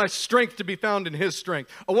 I want my strength to be found in his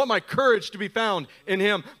strength. I want my courage to be found in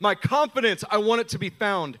him. My confidence, I want it to be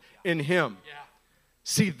found in him. Yeah.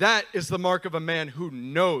 See, that is the mark of a man who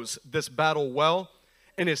knows this battle well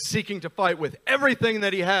and is seeking to fight with everything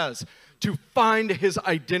that he has to find his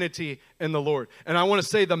identity in the Lord. And I want to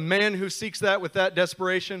say, the man who seeks that with that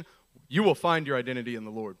desperation, you will find your identity in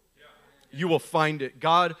the Lord. Yeah. You will find it.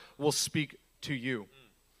 God will speak to you.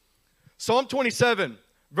 Psalm 27,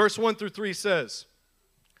 verse 1 through 3 says,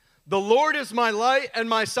 "The Lord is my light and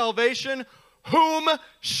my salvation. Whom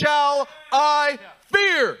shall I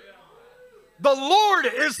fear? The Lord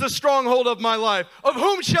is the stronghold of my life. Of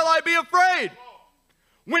whom shall I be afraid?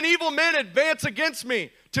 When evil men advance against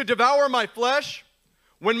me to devour my flesh,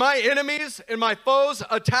 when my enemies and my foes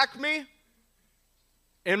attack me,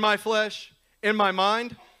 in my flesh, in my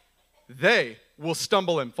mind, they will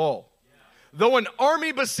stumble and fall. Though an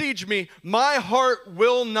army besiege me, my heart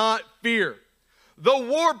will not fear. Though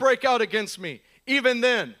war break out against me, even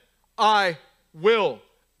then I will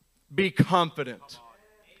be confident."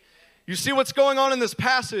 You see what's going on in this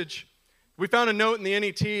passage? We found a note in the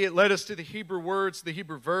NET. It led us to the Hebrew words, the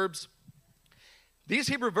Hebrew verbs. These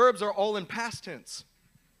Hebrew verbs are all in past tense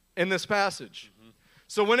in this passage.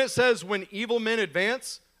 So when it says, when evil men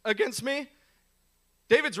advance against me,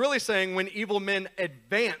 David's really saying when evil men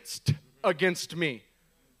advanced against me.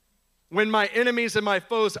 When my enemies and my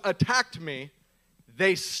foes attacked me,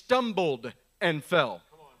 they stumbled and fell.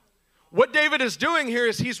 What David is doing here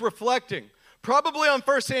is he's reflecting, probably on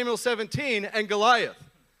 1 Samuel 17 and Goliath.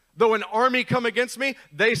 Though an army come against me,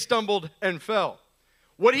 they stumbled and fell.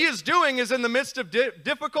 What he is doing is in the midst of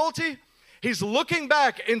difficulty, he's looking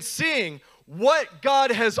back and seeing what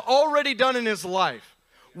God has already done in his life,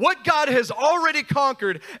 what God has already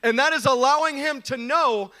conquered, and that is allowing him to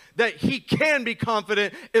know that he can be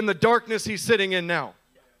confident in the darkness he's sitting in now.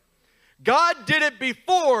 God did it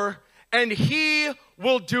before, and he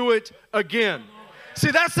will do it again.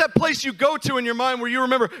 See, that's that place you go to in your mind where you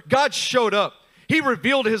remember God showed up. He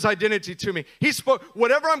revealed his identity to me. He spoke.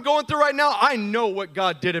 Whatever I'm going through right now, I know what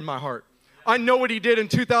God did in my heart. I know what he did in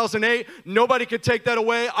 2008. Nobody could take that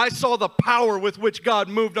away. I saw the power with which God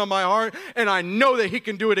moved on my heart, and I know that he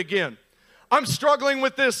can do it again. I'm struggling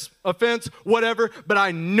with this offense, whatever, but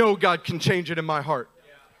I know God can change it in my heart.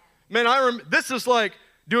 Man, this is like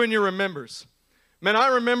doing your remembers. Man, I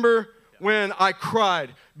remember when I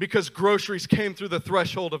cried because groceries came through the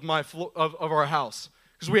threshold of of our house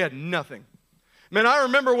because we had nothing. Man, I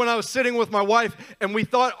remember when I was sitting with my wife and we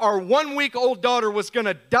thought our 1-week-old daughter was going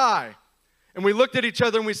to die. And we looked at each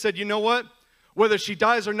other and we said, you know what? Whether she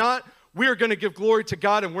dies or not, we are going to give glory to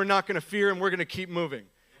God and we're not going to fear and we're going to keep moving.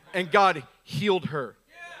 And God healed her.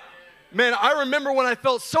 Man, I remember when I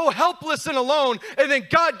felt so helpless and alone, and then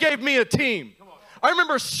God gave me a team. I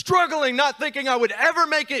remember struggling, not thinking I would ever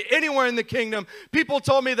make it anywhere in the kingdom. People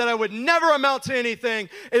told me that I would never amount to anything,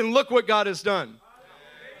 and look what God has done.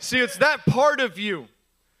 See, it's that part of you.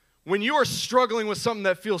 When you are struggling with something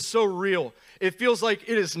that feels so real, it feels like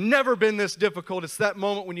it has never been this difficult. It's that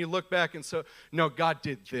moment when you look back and say, no, God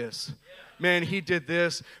did this. Man, he did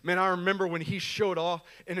this. Man, I remember when he showed off,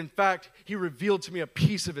 and in fact, he revealed to me a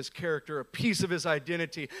piece of his character, a piece of his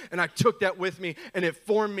identity, and I took that with me, and it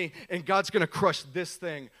formed me, and God's going to crush this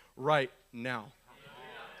thing right now.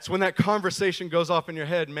 So when that conversation goes off in your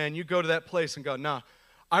head, man, you go to that place and go, nah,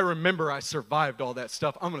 I remember I survived all that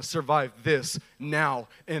stuff. I'm going to survive this now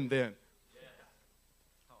and then.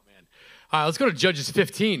 Oh, man. All right, let's go to Judges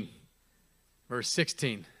 15, verse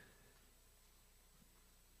 16.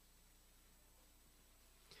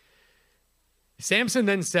 Samson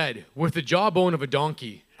then said, with the jawbone of a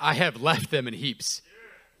donkey, I have left them in heaps.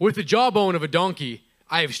 With the jawbone of a donkey,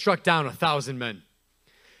 I have struck down 1,000 men.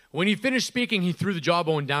 When he finished speaking, he threw the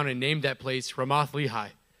jawbone down and named that place Ramoth Lehi.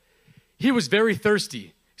 He was very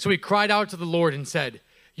thirsty, so he cried out to the Lord and said,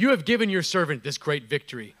 you have given your servant this great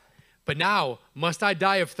victory. But now must I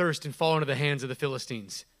die of thirst and fall into the hands of the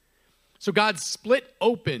Philistines. So God split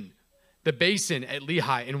open the basin at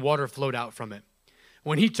Lehi, and water flowed out from it.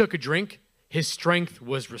 When he took a drink, his strength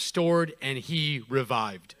was restored, and he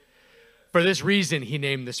revived. For this reason, he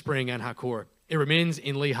named the spring En-Hakkore. It remains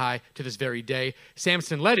in Lehi to this very day.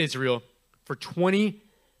 Samson led Israel for 20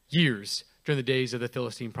 years during the days of the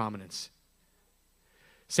Philistine prominence.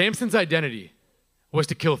 Samson's identity was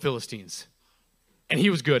to kill Philistines, and he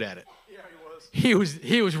was good at it. Yeah, he was.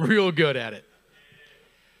 He was real good at it.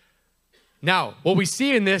 Now, what we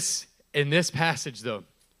see in this passage, though,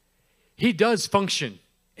 he does function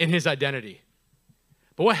in his identity.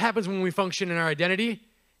 But what happens when we function in our identity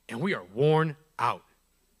and we are worn out?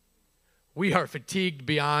 We are fatigued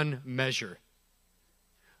beyond measure.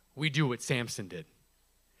 We do what Samson did.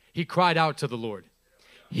 He cried out to the Lord.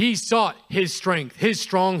 He sought his strength, his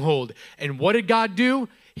stronghold. And what did God do?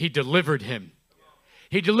 He delivered him.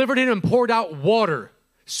 He delivered him and poured out water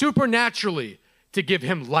supernaturally to give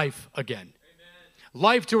him life again. Amen.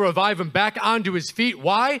 Life to revive him back onto his feet.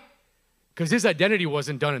 Why? Because his identity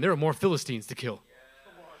wasn't done and there were more Philistines to kill.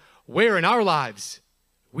 Where in our lives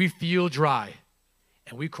we feel dry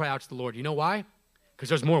and we cry out to the Lord. You know why? Because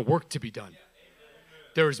there's more work to be done.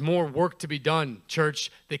 There's more work to be done,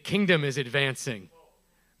 church. The kingdom is advancing.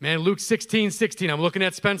 Man, Luke 16:16, I'm looking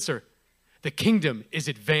at Spencer. The kingdom is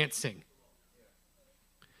advancing.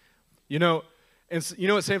 You know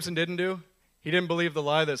what Samson didn't do? He didn't believe the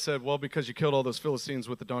lie that said, well, because you killed all those Philistines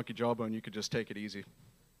with the donkey jawbone, you could just take it easy.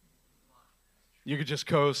 You could just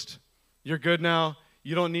coast. You're good now.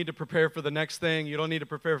 You don't need to prepare for the next thing. You don't need to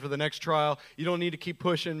prepare for the next trial. You don't need to keep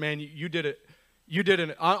pushing, man. You did it. You did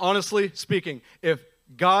it. Honestly speaking, if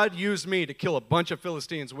God used me to kill a bunch of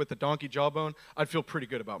Philistines with the donkey jawbone, I'd feel pretty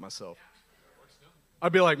good about myself.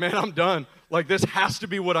 I'd be like, man, I'm done. Like, this has to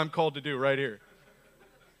be what I'm called to do right here.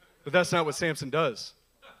 But that's not what Samson does.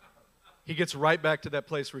 He gets right back to that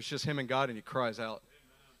place where it's just him and God, and he cries out.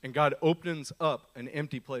 And God opens up an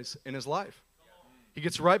empty place in his life. He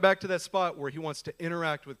gets right back to that spot where he wants to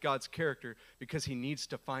interact with God's character because he needs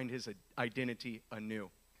to find his identity anew.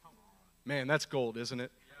 Man, that's gold, isn't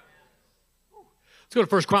it? Let's go to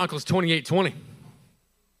 1 Chronicles 28:20.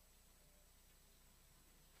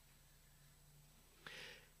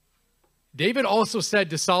 David also said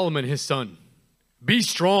to Solomon, his son, be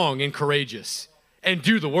strong and courageous and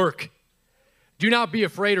do the work. Do not be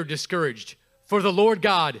afraid or discouraged, for the Lord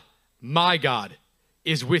God, my God,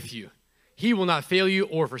 is with you. He will not fail you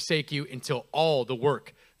or forsake you until all the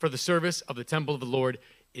work for the service of the temple of the Lord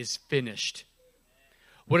is finished.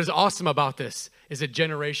 What is awesome about this is a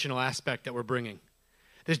generational aspect that we're bringing.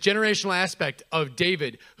 This generational aspect of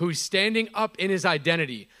David, who's standing up in his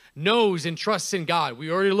identity, knows and trusts in God.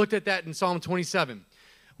 We already looked at that in Psalm 27.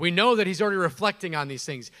 We know that he's already reflecting on these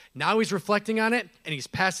things. Now he's reflecting on it, and he's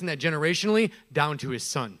passing that generationally down to his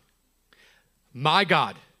son. My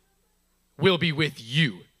God will be with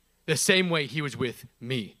you the same way he was with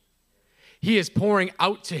me. He is pouring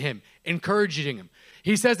out to him, encouraging him.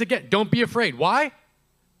 He says again, don't be afraid. Why?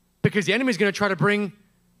 Because the enemy is going to try to bring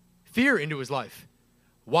fear into his life.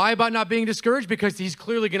 Why about not being discouraged? Because he's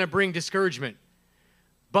clearly going to bring discouragement.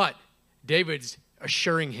 But David's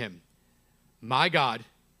assuring him, my God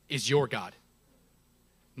is your God.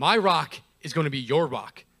 My rock is going to be your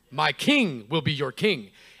rock. My king will be your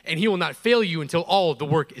king. And he will not fail you until all of the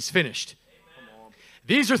work is finished.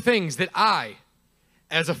 These are things that I,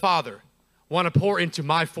 as a father, want to pour into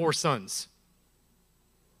my 4 sons.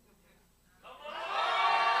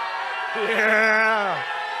 Yeah.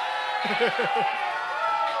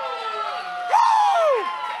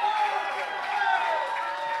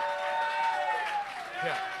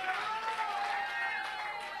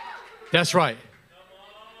 That's right.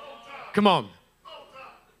 Come on.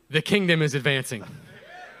 The kingdom is advancing.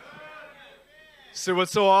 So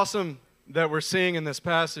what's so awesome that we're seeing in this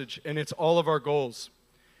passage, and it's all of our goals,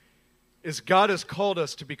 is God has called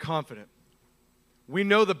us to be confident. We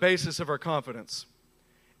know the basis of our confidence.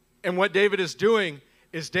 And what David is doing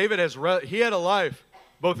is he had a life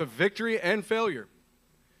both of victory and failure.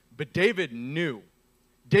 But David knew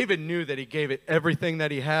that he gave it everything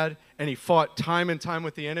that he had, and he fought time and time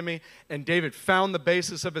with the enemy. And David found the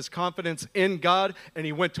basis of his confidence in God, and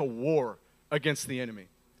he went to war against the enemy.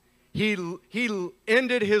 He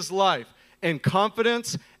ended his life in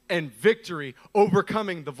confidence and victory,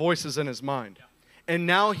 overcoming the voices in his mind. And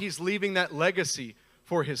now he's leaving that legacy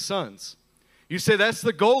for his sons. You say, that's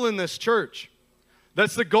the goal in this church.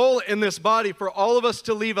 That's the goal in this body, for all of us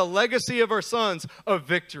to leave a legacy of our sons of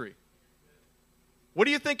victory. What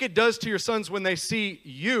do you think it does to your sons when they see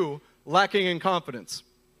you lacking in confidence?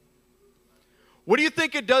 What do you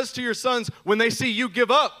think it does to your sons when they see you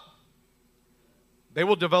give up? They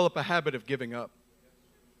will develop a habit of giving up.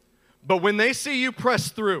 But when they see you press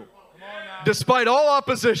through, despite all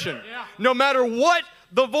opposition, no matter what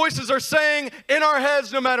the voices are saying in our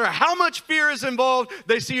heads, no matter how much fear is involved,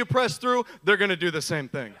 they see you press through, they're going to do the same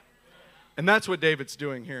thing. And that's what David's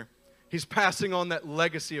doing here. He's passing on that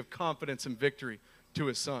legacy of confidence and victory to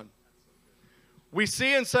his son. We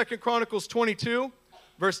see in 2 Chronicles 22,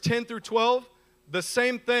 verse 10 through 12, the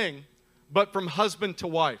same thing, but from husband to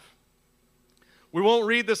wife. We won't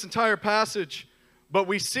read this entire passage, but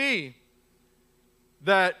we see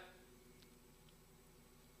that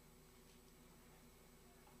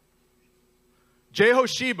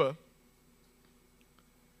Jehosheba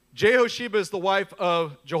is the wife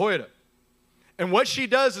of Jehoiada. And what she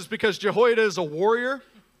does is because Jehoiada is a warrior,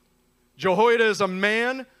 Jehoiada is a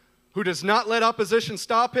man who does not let opposition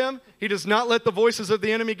stop him. He does not let the voices of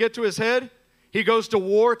the enemy get to his head. He goes to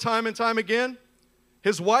war time and time again.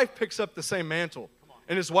 His wife picks up the same mantle,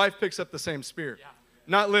 and his wife picks up the same spear.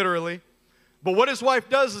 Not literally. But what his wife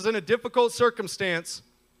does is in a difficult circumstance,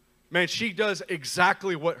 man, she does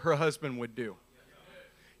exactly what her husband would do.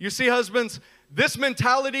 You see, husbands, this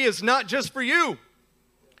mentality is not just for you.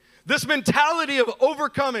 This mentality of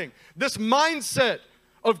overcoming, this mindset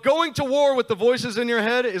of going to war with the voices in your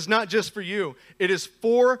head is not just for you. It is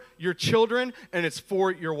for your children and it's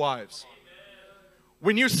for your wives.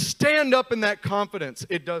 When you stand up in that confidence,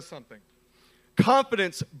 it does something.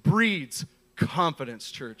 Confidence breeds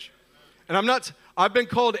confidence, church. And I've been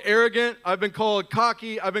called arrogant, I've been called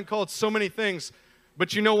cocky, I've been called so many things.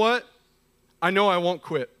 But you know what? I know I won't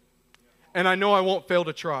quit. And I know I won't fail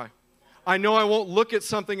to try. I know I won't look at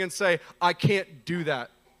something and say, I can't do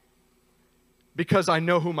that. Because I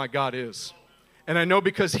know who my God is. And I know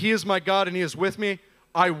because He is my God and He is with me,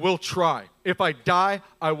 I will try. If I die,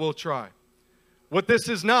 I will try. What this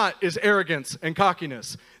is not is arrogance and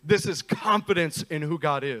cockiness. This is confidence in who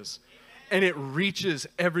God is. And it reaches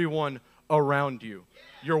everyone around you.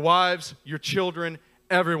 Your wives, your children,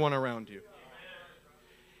 everyone around you.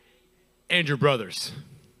 And your brothers.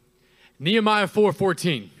 Nehemiah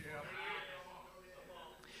 4:14.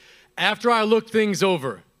 After I looked things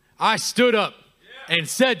over, I stood up and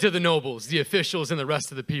said to the nobles, the officials, and the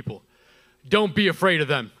rest of the people, don't be afraid of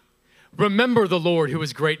them. Remember the Lord who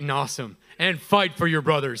is great and awesome, and fight for your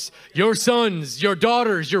brothers, your sons, your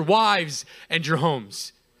daughters, your wives, and your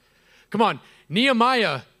homes. Come on,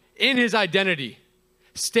 Nehemiah, in his identity,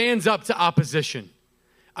 stands up to opposition.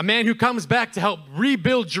 A man who comes back to help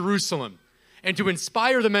rebuild Jerusalem and to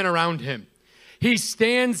inspire the men around him. He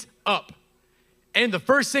stands up. And the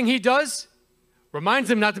first thing he does, reminds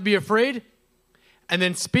them not to be afraid, and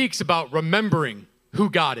then speaks about remembering who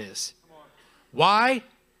God is. Why?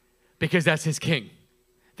 Because that's his king.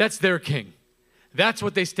 That's their king. That's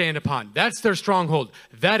what they stand upon. That's their stronghold.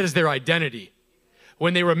 That is their identity.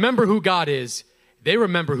 When they remember who God is, they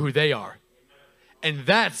remember who they are. And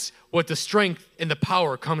that's what the strength and the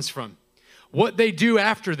power comes from. What they do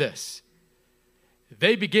after this,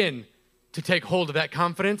 they begin to take hold of that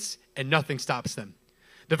confidence and nothing stops them.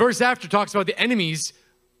 The verse after talks about the enemies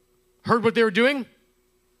heard what they were doing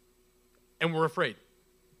and were afraid.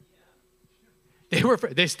 They were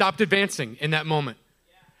afraid. They stopped advancing in that moment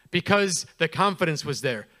because the confidence was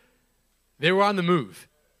there. They were on the move.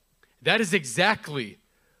 That is exactly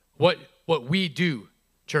what we do,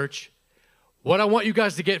 church. What I want you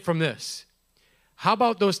guys to get from this, how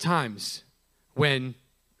about those times when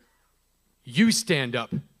you stand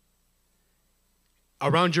up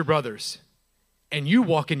around your brothers and you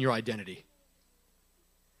walk in your identity?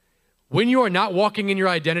 When you are not walking in your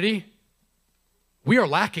identity, we are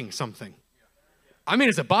lacking something. I mean,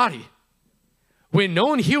 as a body. When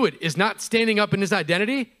Nolan Hewitt is not standing up in his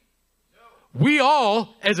identity, we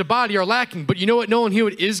all, as a body, are lacking. But you know what Nolan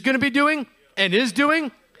Hewitt is going to be doing and is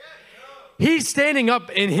doing? He's standing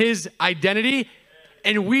up in his identity,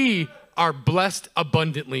 and we are blessed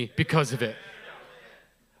abundantly because of it.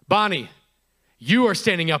 Bonnie, you are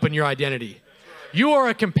standing up in your identity. You are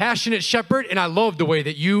a compassionate shepherd, and I love the way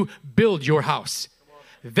that you build your house.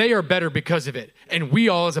 They are better because of it, and we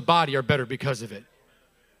all as a body are better because of it.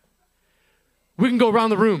 We can go around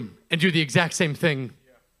the room and do the exact same thing.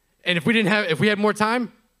 And if we had more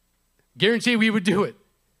time, guarantee we would do it.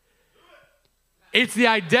 It's the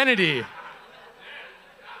identity.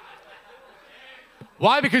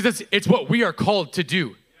 Why? Because it's what we are called to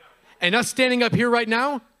do. And us standing up here right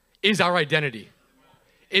now is our identity.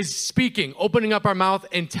 Is speaking, opening up our mouth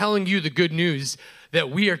and telling you the good news that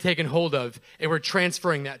we are taking hold of, and we're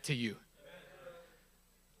transferring that to you.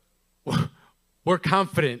 We're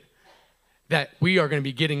confident that we are going to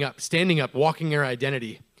be getting up, standing up, walking our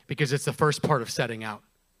identity, because it's the first part of setting out.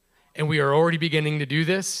 And we are already beginning to do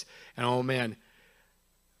this. And oh man,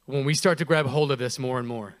 when we start to grab hold of this more and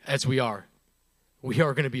more, as we are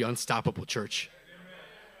going to be unstoppable, church.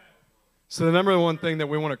 So the number one thing that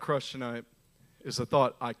we want to crush tonight is the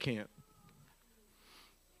thought, I can't.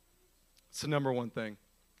 It's the number one thing.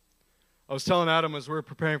 I was telling Adam as we were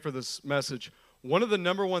preparing for this message, one of the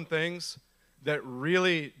number one things that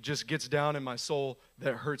really just gets down in my soul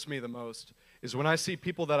that hurts me the most is when I see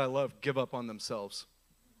people that I love give up on themselves.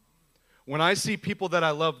 When I see people that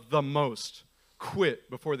I love the most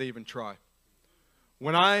quit before they even try.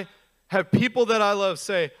 When I have people that I love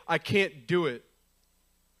say, I can't do it,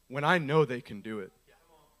 when I know they can do it.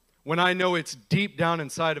 When I know it's deep down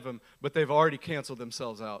inside of them, but they've already canceled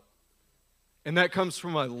themselves out. And that comes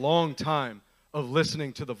from a long time of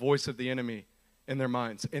listening to the voice of the enemy in their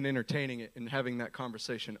minds and entertaining it and having that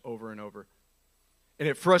conversation over and over. And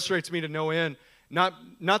it frustrates me to no end, not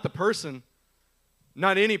the person,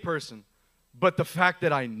 not any person, but the fact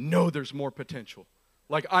that I know there's more potential.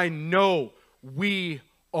 Like I know we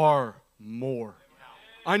are more.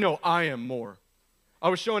 I know I am more. I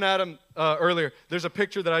was showing Adam earlier, there's a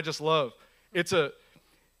picture that I just love. It's a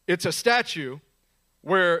statue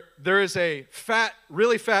where there is a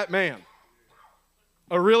really fat man.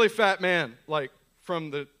 A really fat man, like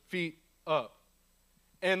from the feet up.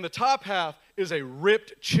 And the top half is a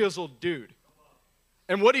ripped, chiseled dude.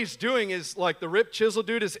 And what he's doing is, like, the ripped, chiseled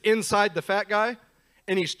dude is inside the fat guy,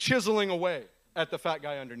 and he's chiseling away at the fat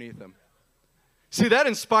guy underneath him. See, that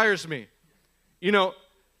inspires me. You know,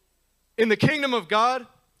 in the kingdom of God,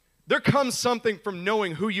 there comes something from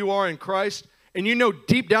knowing who you are in Christ, and you know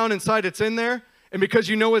deep down inside it's in there, and because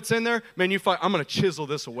you know it's in there, man, you fight, I'm going to chisel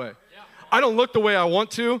this away. I don't look the way I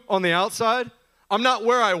want to on the outside. I'm not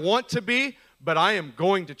where I want to be, but I am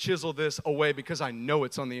going to chisel this away because I know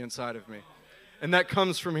it's on the inside of me. And that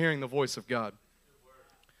comes from hearing the voice of God.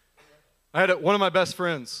 I had one of my best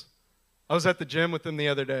friends. I was at the gym with him the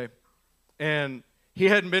other day, and he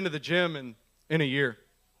hadn't been to the gym in a year.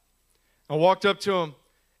 I walked up to him,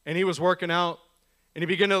 and he was working out, and he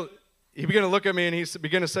began to look at me, and he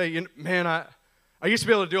began to say, man, I used to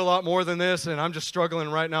be able to do a lot more than this, and I'm just struggling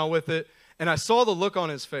right now with it. And I saw the look on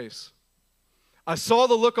his face. I saw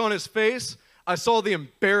the look on his face. I saw the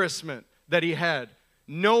embarrassment that he had,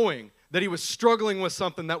 knowing that he was struggling with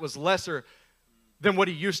something that was lesser than what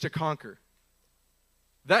he used to conquer.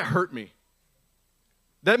 That hurt me.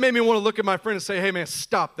 That made me want to look at my friend and say, hey, man,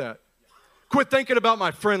 stop that. Quit thinking about my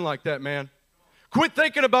friend like that, man. Quit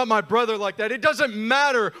thinking about my brother like that. It doesn't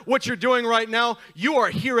matter what you're doing right now. You are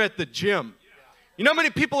here at the gym. You know how many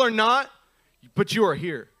people are not? But you are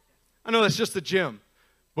here. I know that's just the gym.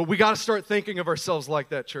 But we got to start thinking of ourselves like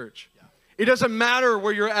that, church. It doesn't matter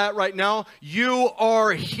where you're at right now. You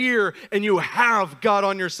are here, and you have God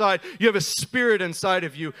on your side. You have a spirit inside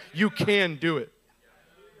of you. You can do it.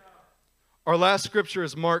 Our last scripture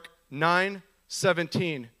is Mark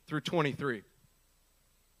 9:17 through 23.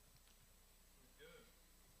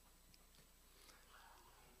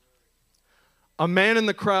 A man in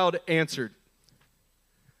the crowd answered,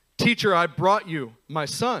 "Teacher, I brought you my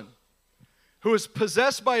son, who is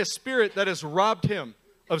possessed by a spirit that has robbed him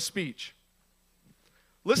of speech."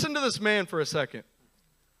 Listen to this man for a second.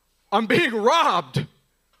 I'm being robbed.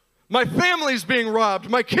 My family's being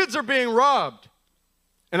robbed. My kids are being robbed.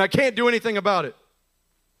 And I can't do anything about it.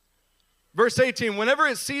 Verse 18, whenever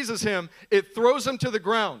it seizes him, it throws him to the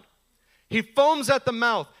ground. He foams at the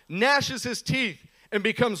mouth, gnashes his teeth, and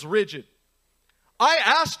becomes rigid. I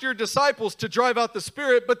asked your disciples to drive out the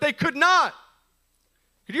spirit, but they could not.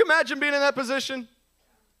 Could you imagine being in that position?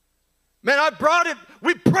 Man, I brought it.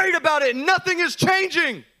 We prayed about it, and nothing is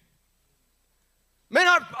changing. Man,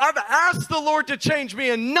 I've asked the Lord to change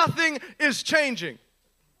me, and nothing is changing.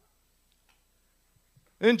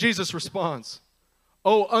 Then Jesus responds,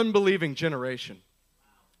 "O unbelieving generation."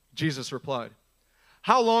 Jesus replied,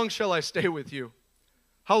 "How long shall I stay with you?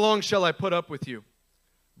 How long shall I put up with you?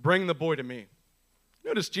 Bring the boy to me."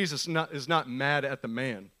 Notice Jesus is not mad at the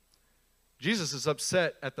man. Jesus is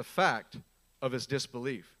upset at the fact of his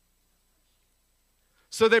disbelief.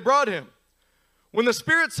 So they brought him. When the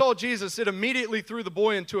spirit saw Jesus, it immediately threw the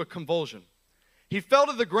boy into a convulsion. He fell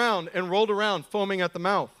to the ground and rolled around, foaming at the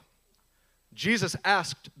mouth. Jesus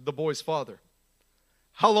asked the boy's father,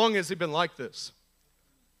 "How long has he been like this?"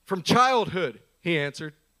 "From childhood," he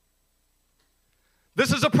answered.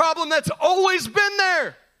 This is a problem that's always been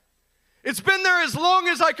there. It's been there as long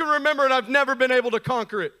as I can remember, and I've never been able to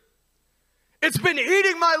conquer it. It's been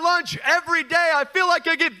eating my lunch every day. I feel like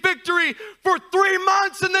I get victory for 3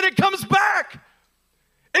 months, and then it comes back.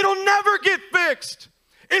 It'll never get fixed.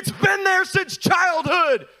 It's been there since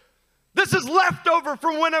childhood. This is leftover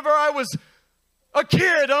from whenever I was a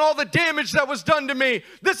kid and all the damage that was done to me.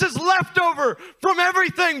 This is leftover from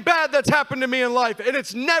everything bad that's happened to me in life, and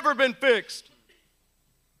it's never been fixed.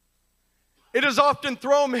 It has often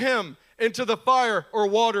thrown him into the fire or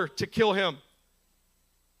water to kill him.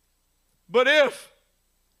 But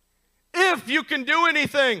if you can do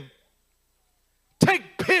anything,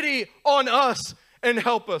 take pity on us and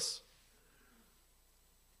help us.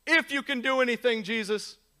 If you can do anything,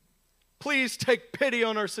 Jesus, please take pity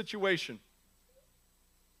on our situation.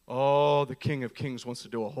 Oh, the King of Kings wants to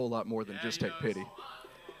do a whole lot more than just take pity.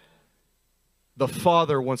 The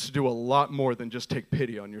Father wants to do a lot more than just take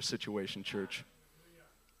pity on your situation, church.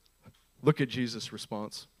 Look at Jesus'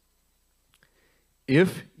 response.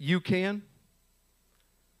 If you can,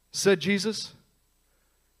 said Jesus,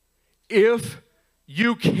 if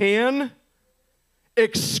you can,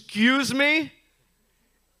 excuse me,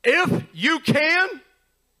 if you can,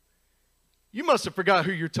 you must have forgot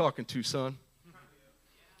who you're talking to, son.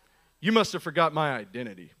 You must have forgot my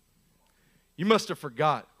identity. You must have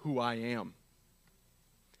forgot who I am.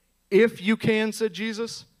 If you can, said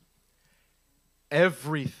Jesus,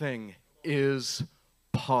 everything is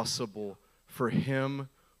possible for him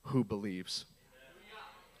who believes.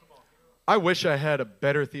 I wish I had a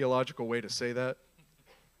better theological way to say that.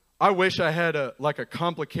 I wish I had a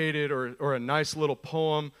complicated or a nice little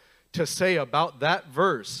poem to say about that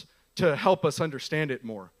verse to help us understand it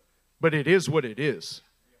more. But it is what it is.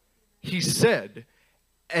 He said,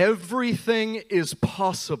 everything is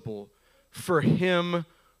possible for him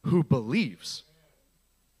who believes.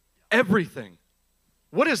 Everything.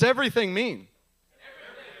 What does everything mean?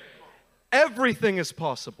 Everything is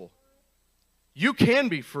possible. You can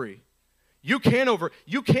be free. You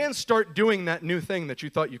can start doing that new thing that you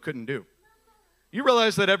thought you couldn't do. You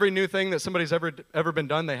realize that every new thing that somebody's ever been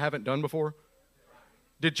done, they haven't done before?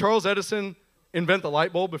 Did Charles Edison invent the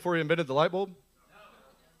light bulb before he invented the light bulb? No.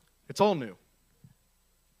 It's all new.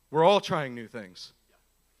 We're all trying new things.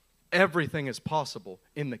 Everything is possible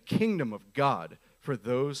in the kingdom of God for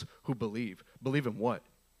those who believe. Believe in what?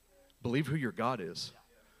 Believe who your God is.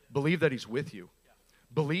 Believe that he's with you.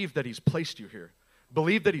 Believe that he's placed you here.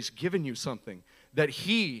 Believe that he's given you something, that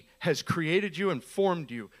he has created you and formed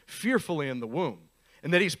you fearfully in the womb,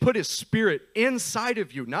 and that he's put his spirit inside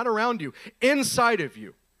of you, not around you, inside of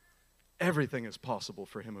you. Everything is possible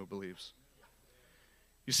for him who believes.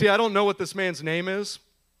 You see, I don't know what this man's name is.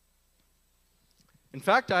 In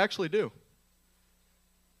fact, I actually do.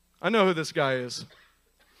 I know who this guy is.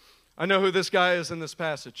 I know who this guy is in this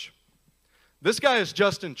passage. This guy is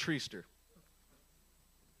Justin Treaster.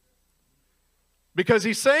 Because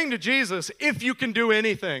he's saying to Jesus, if you can do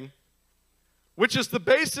anything, which is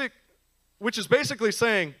basically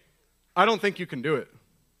saying, I don't think you can do it.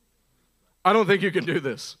 I don't think you can do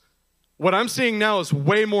this. What I'm seeing now is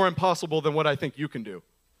way more impossible than what I think you can do.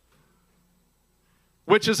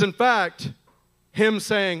 Which is, in fact, him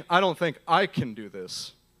saying, I don't think I can do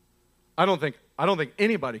this. I don't think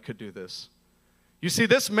anybody could do this. You see,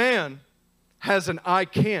 this man has an I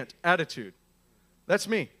can't attitude. That's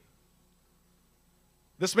me.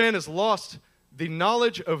 This man has lost the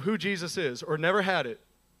knowledge of who Jesus is, or never had it,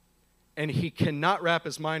 and he cannot wrap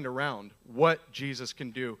his mind around what Jesus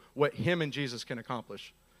can do, what him and Jesus can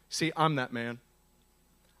accomplish. See, I'm that man.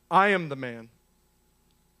 I am the man.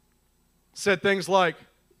 Said things like,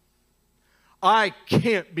 I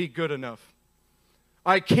can't be good enough.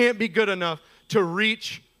 I can't be good enough to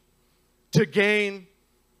reach, to gain,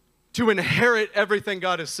 to inherit everything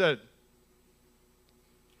God has said.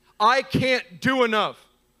 I can't do enough.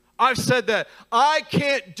 I've said that. I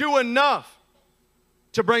can't do enough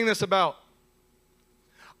to bring this about.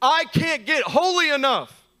 I can't get holy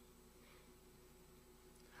enough.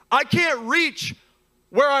 I can't reach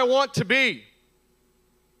where I want to be.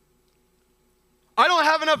 I don't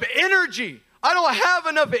have enough energy. I don't have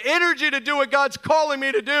enough energy to do what God's calling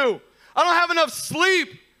me to do. I don't have enough sleep.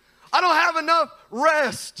 I don't have enough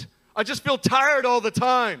rest. I just feel tired all the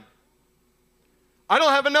time. I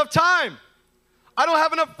don't have enough time. I don't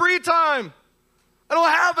have enough free time. I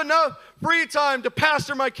don't have enough free time to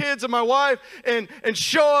pastor my kids and my wife and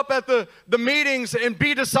show up at the meetings and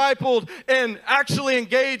be discipled and actually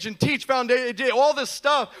engage and teach foundation, all this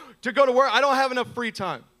stuff to go to work. I don't have enough free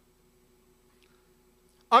time.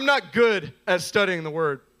 I'm not good at studying the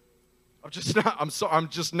Word. I'm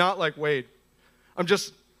just not like Wade.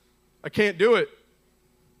 I can't do it.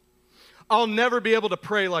 I'll never be able to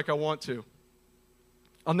pray like I want to.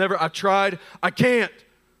 I've tried, I can't.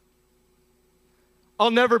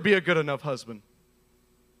 I'll never be a good enough husband.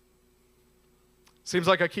 Seems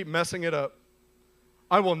like I keep messing it up.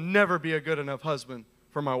 I will never be a good enough husband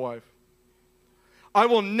for my wife. I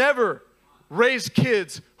will never raise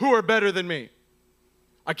kids who are better than me.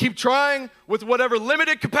 I keep trying with whatever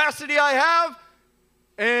limited capacity I have,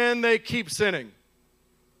 and they keep sinning.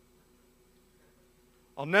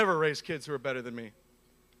 I'll never raise kids who are better than me.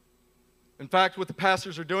 In fact, what the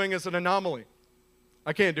pastors are doing is an anomaly.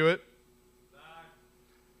 I can't do it.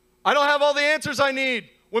 I don't have all the answers I need.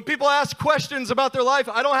 When people ask questions about their life,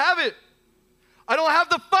 I don't have it. I don't have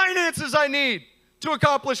the finances I need to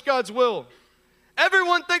accomplish God's will.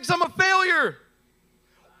 Everyone thinks I'm a failure.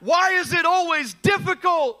 Why is it always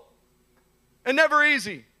difficult and never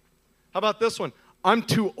easy? How about this one? I'm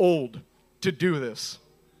too old to do this.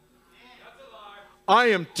 I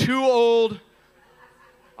am too old.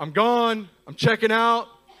 I'm gone. I'm checking out.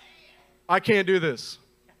 I can't do this.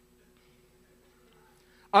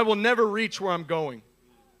 I will never reach where I'm going.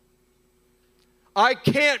 I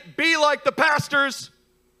can't be like the pastors.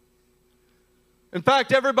 In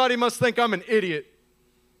fact, everybody must think I'm an idiot.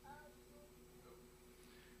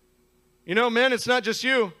 You know, men, it's not just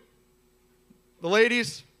you. The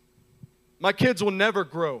ladies, my kids will never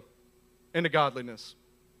grow into godliness.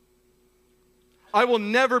 I will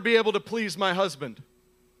never be able to please my husband.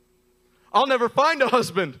 I'll never find a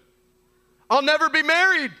husband. I'll never be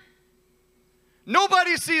married.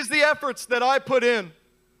 Nobody sees the efforts that I put in.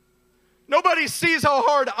 Nobody sees how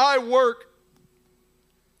hard I work.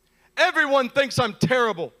 Everyone thinks I'm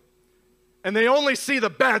terrible. And they only see the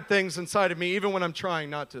bad things inside of me, even when I'm trying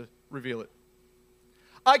not to reveal it.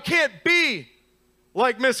 I can't be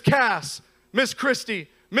like Miss Cass, Miss Christy,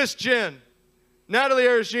 Miss Jen, Natalie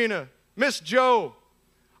Aragina, Miss Joe.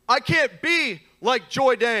 I can't be like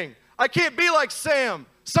Joy Dang. I can't be like Sam,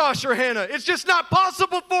 Sasha, or Hannah. It's just not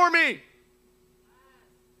possible for me.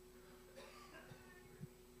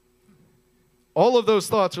 All of those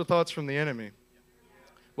thoughts are thoughts from the enemy.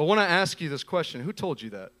 But when I ask you this question, who told you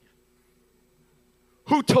that?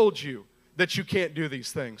 Who told you that you can't do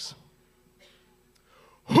these things?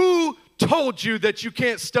 Who told you that you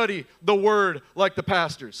can't study the word like the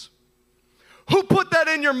pastors? Who put that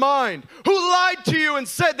in your mind? Who lied to you and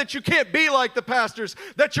said that you can't be like the pastors,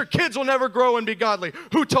 that your kids will never grow and be godly?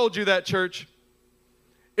 Who told you that, church?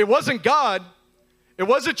 It wasn't God. It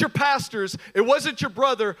wasn't your pastors. It wasn't your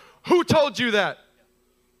brother. Who told you that?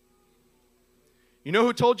 You know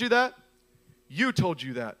who told you that? You told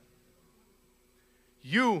you that.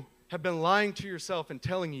 You have been lying to yourself and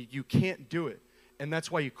telling you you can't do it. And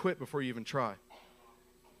that's why you quit before you even try.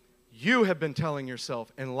 You have been telling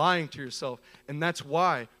yourself and lying to yourself, and that's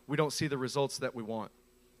why we don't see the results that we want.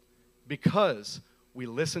 Because we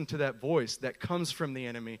listen to that voice that comes from the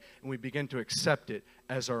enemy, and we begin to accept it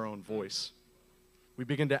as our own voice. We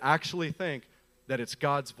begin to actually think that it's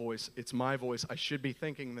God's voice, it's my voice, I should be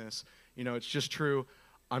thinking this. You know, it's just true,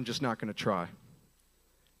 I'm just not going to try.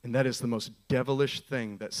 And that is the most devilish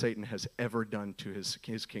thing that Satan has ever done to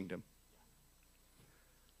his kingdom.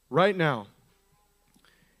 Right now,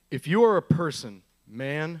 if you are a person,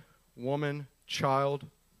 man, woman, child,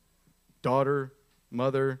 daughter,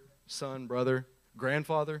 mother, son, brother,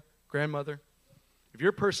 grandfather, grandmother, if you're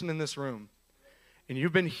a person in this room and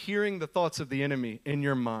you've been hearing the thoughts of the enemy in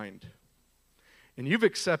your mind and you've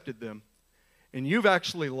accepted them and you've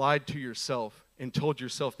actually lied to yourself and told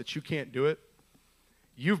yourself that you can't do it,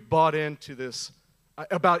 you've bought into this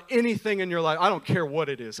about anything in your life. I don't care what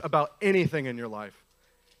it is, about anything in your life.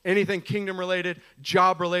 Anything kingdom related,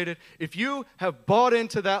 job related. If you have bought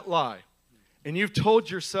into that lie and you've told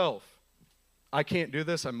yourself, I can't do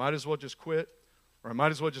this, I might as well just quit, or I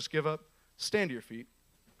might as well just give up, stand to your feet.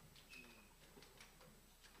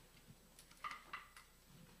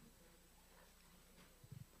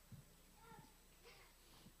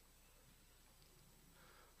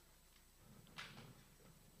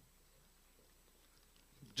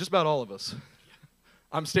 Just about all of us.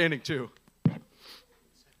 I'm standing too.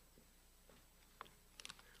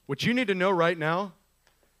 What you need to know right now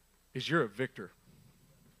is you're a victor.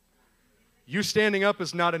 You standing up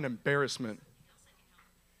is not an embarrassment.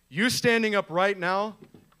 You standing up right now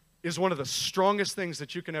is one of the strongest things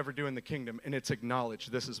that you can ever do in the kingdom, and it's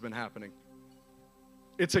acknowledged this has been happening.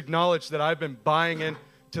 It's acknowledged that I've been buying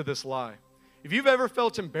into this lie. If you've ever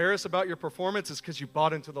felt embarrassed about your performance, it's because you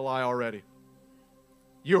bought into the lie already.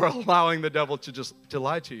 You are allowing the devil to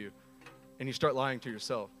lie to you, and you start lying to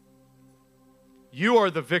yourself. You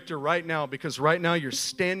are the victor right now because right now you're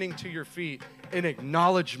standing to your feet in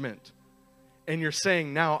acknowledgement and you're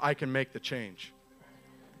saying, now I can make the change.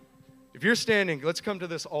 If you're standing, let's come to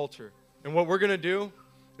this altar. And what we're going to do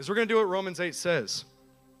is we're going to do what Romans 8 says.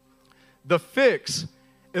 The fix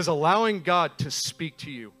is allowing God to speak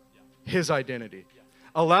to you his identity.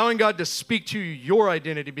 Allowing God to speak to you your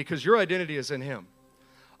identity, because your identity is in him.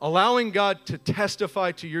 Allowing God to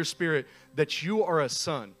testify to your spirit that you are a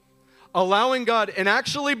son. Allowing God and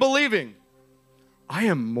actually believing, I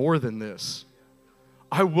am more than this.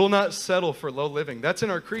 I will not settle for low living. That's in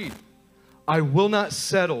our creed. I will not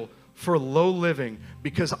settle for low living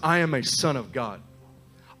because I am a son of God.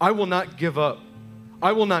 I will not give up.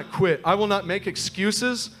 I will not quit. I will not make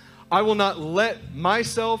excuses. I will not let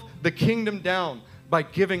myself, the kingdom, down by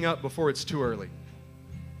giving up before it's too early.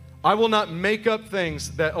 I will not make up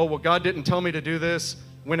things that, oh, well, God didn't tell me to do this,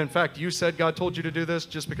 when in fact you said God told you to do this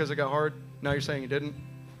just because it got hard. Now you're saying he didn't.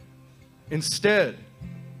 Instead,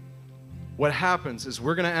 what happens is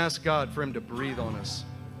we're going to ask God for him to breathe on us.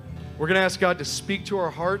 We're going to ask God to speak to our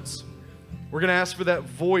hearts. We're going to ask for that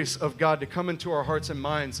voice of God to come into our hearts and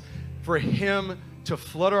minds, for him to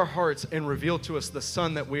flood our hearts and reveal to us the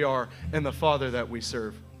son that we are and the Father that we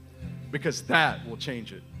serve. Because that will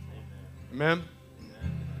change it. Amen?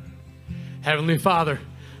 Heavenly Father,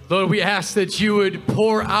 Lord, we ask that you would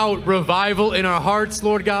pour out revival in our hearts,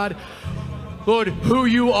 Lord God. Lord, who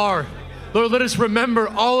you are. Lord, let us remember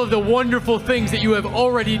all of the wonderful things that you have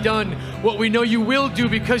already done, what we know you will do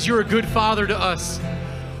because you're a good Father to us.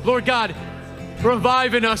 Lord God,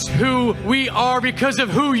 revive in us who we are because of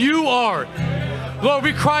who you are. Lord,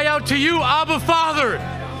 we cry out to you, Abba Father.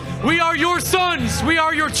 We are your sons. We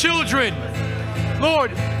are your children.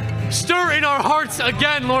 Lord, stir in our hearts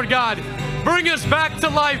again, Lord God. Bring us back to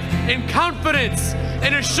life in confidence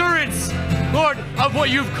and assurance, Lord, of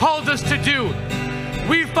what you've called us to do.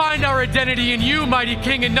 We find our identity in you, mighty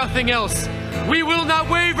King, and nothing else. We will not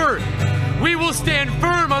waver. We will stand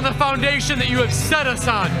firm on the foundation that you have set us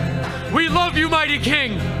on. We love you, mighty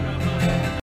King.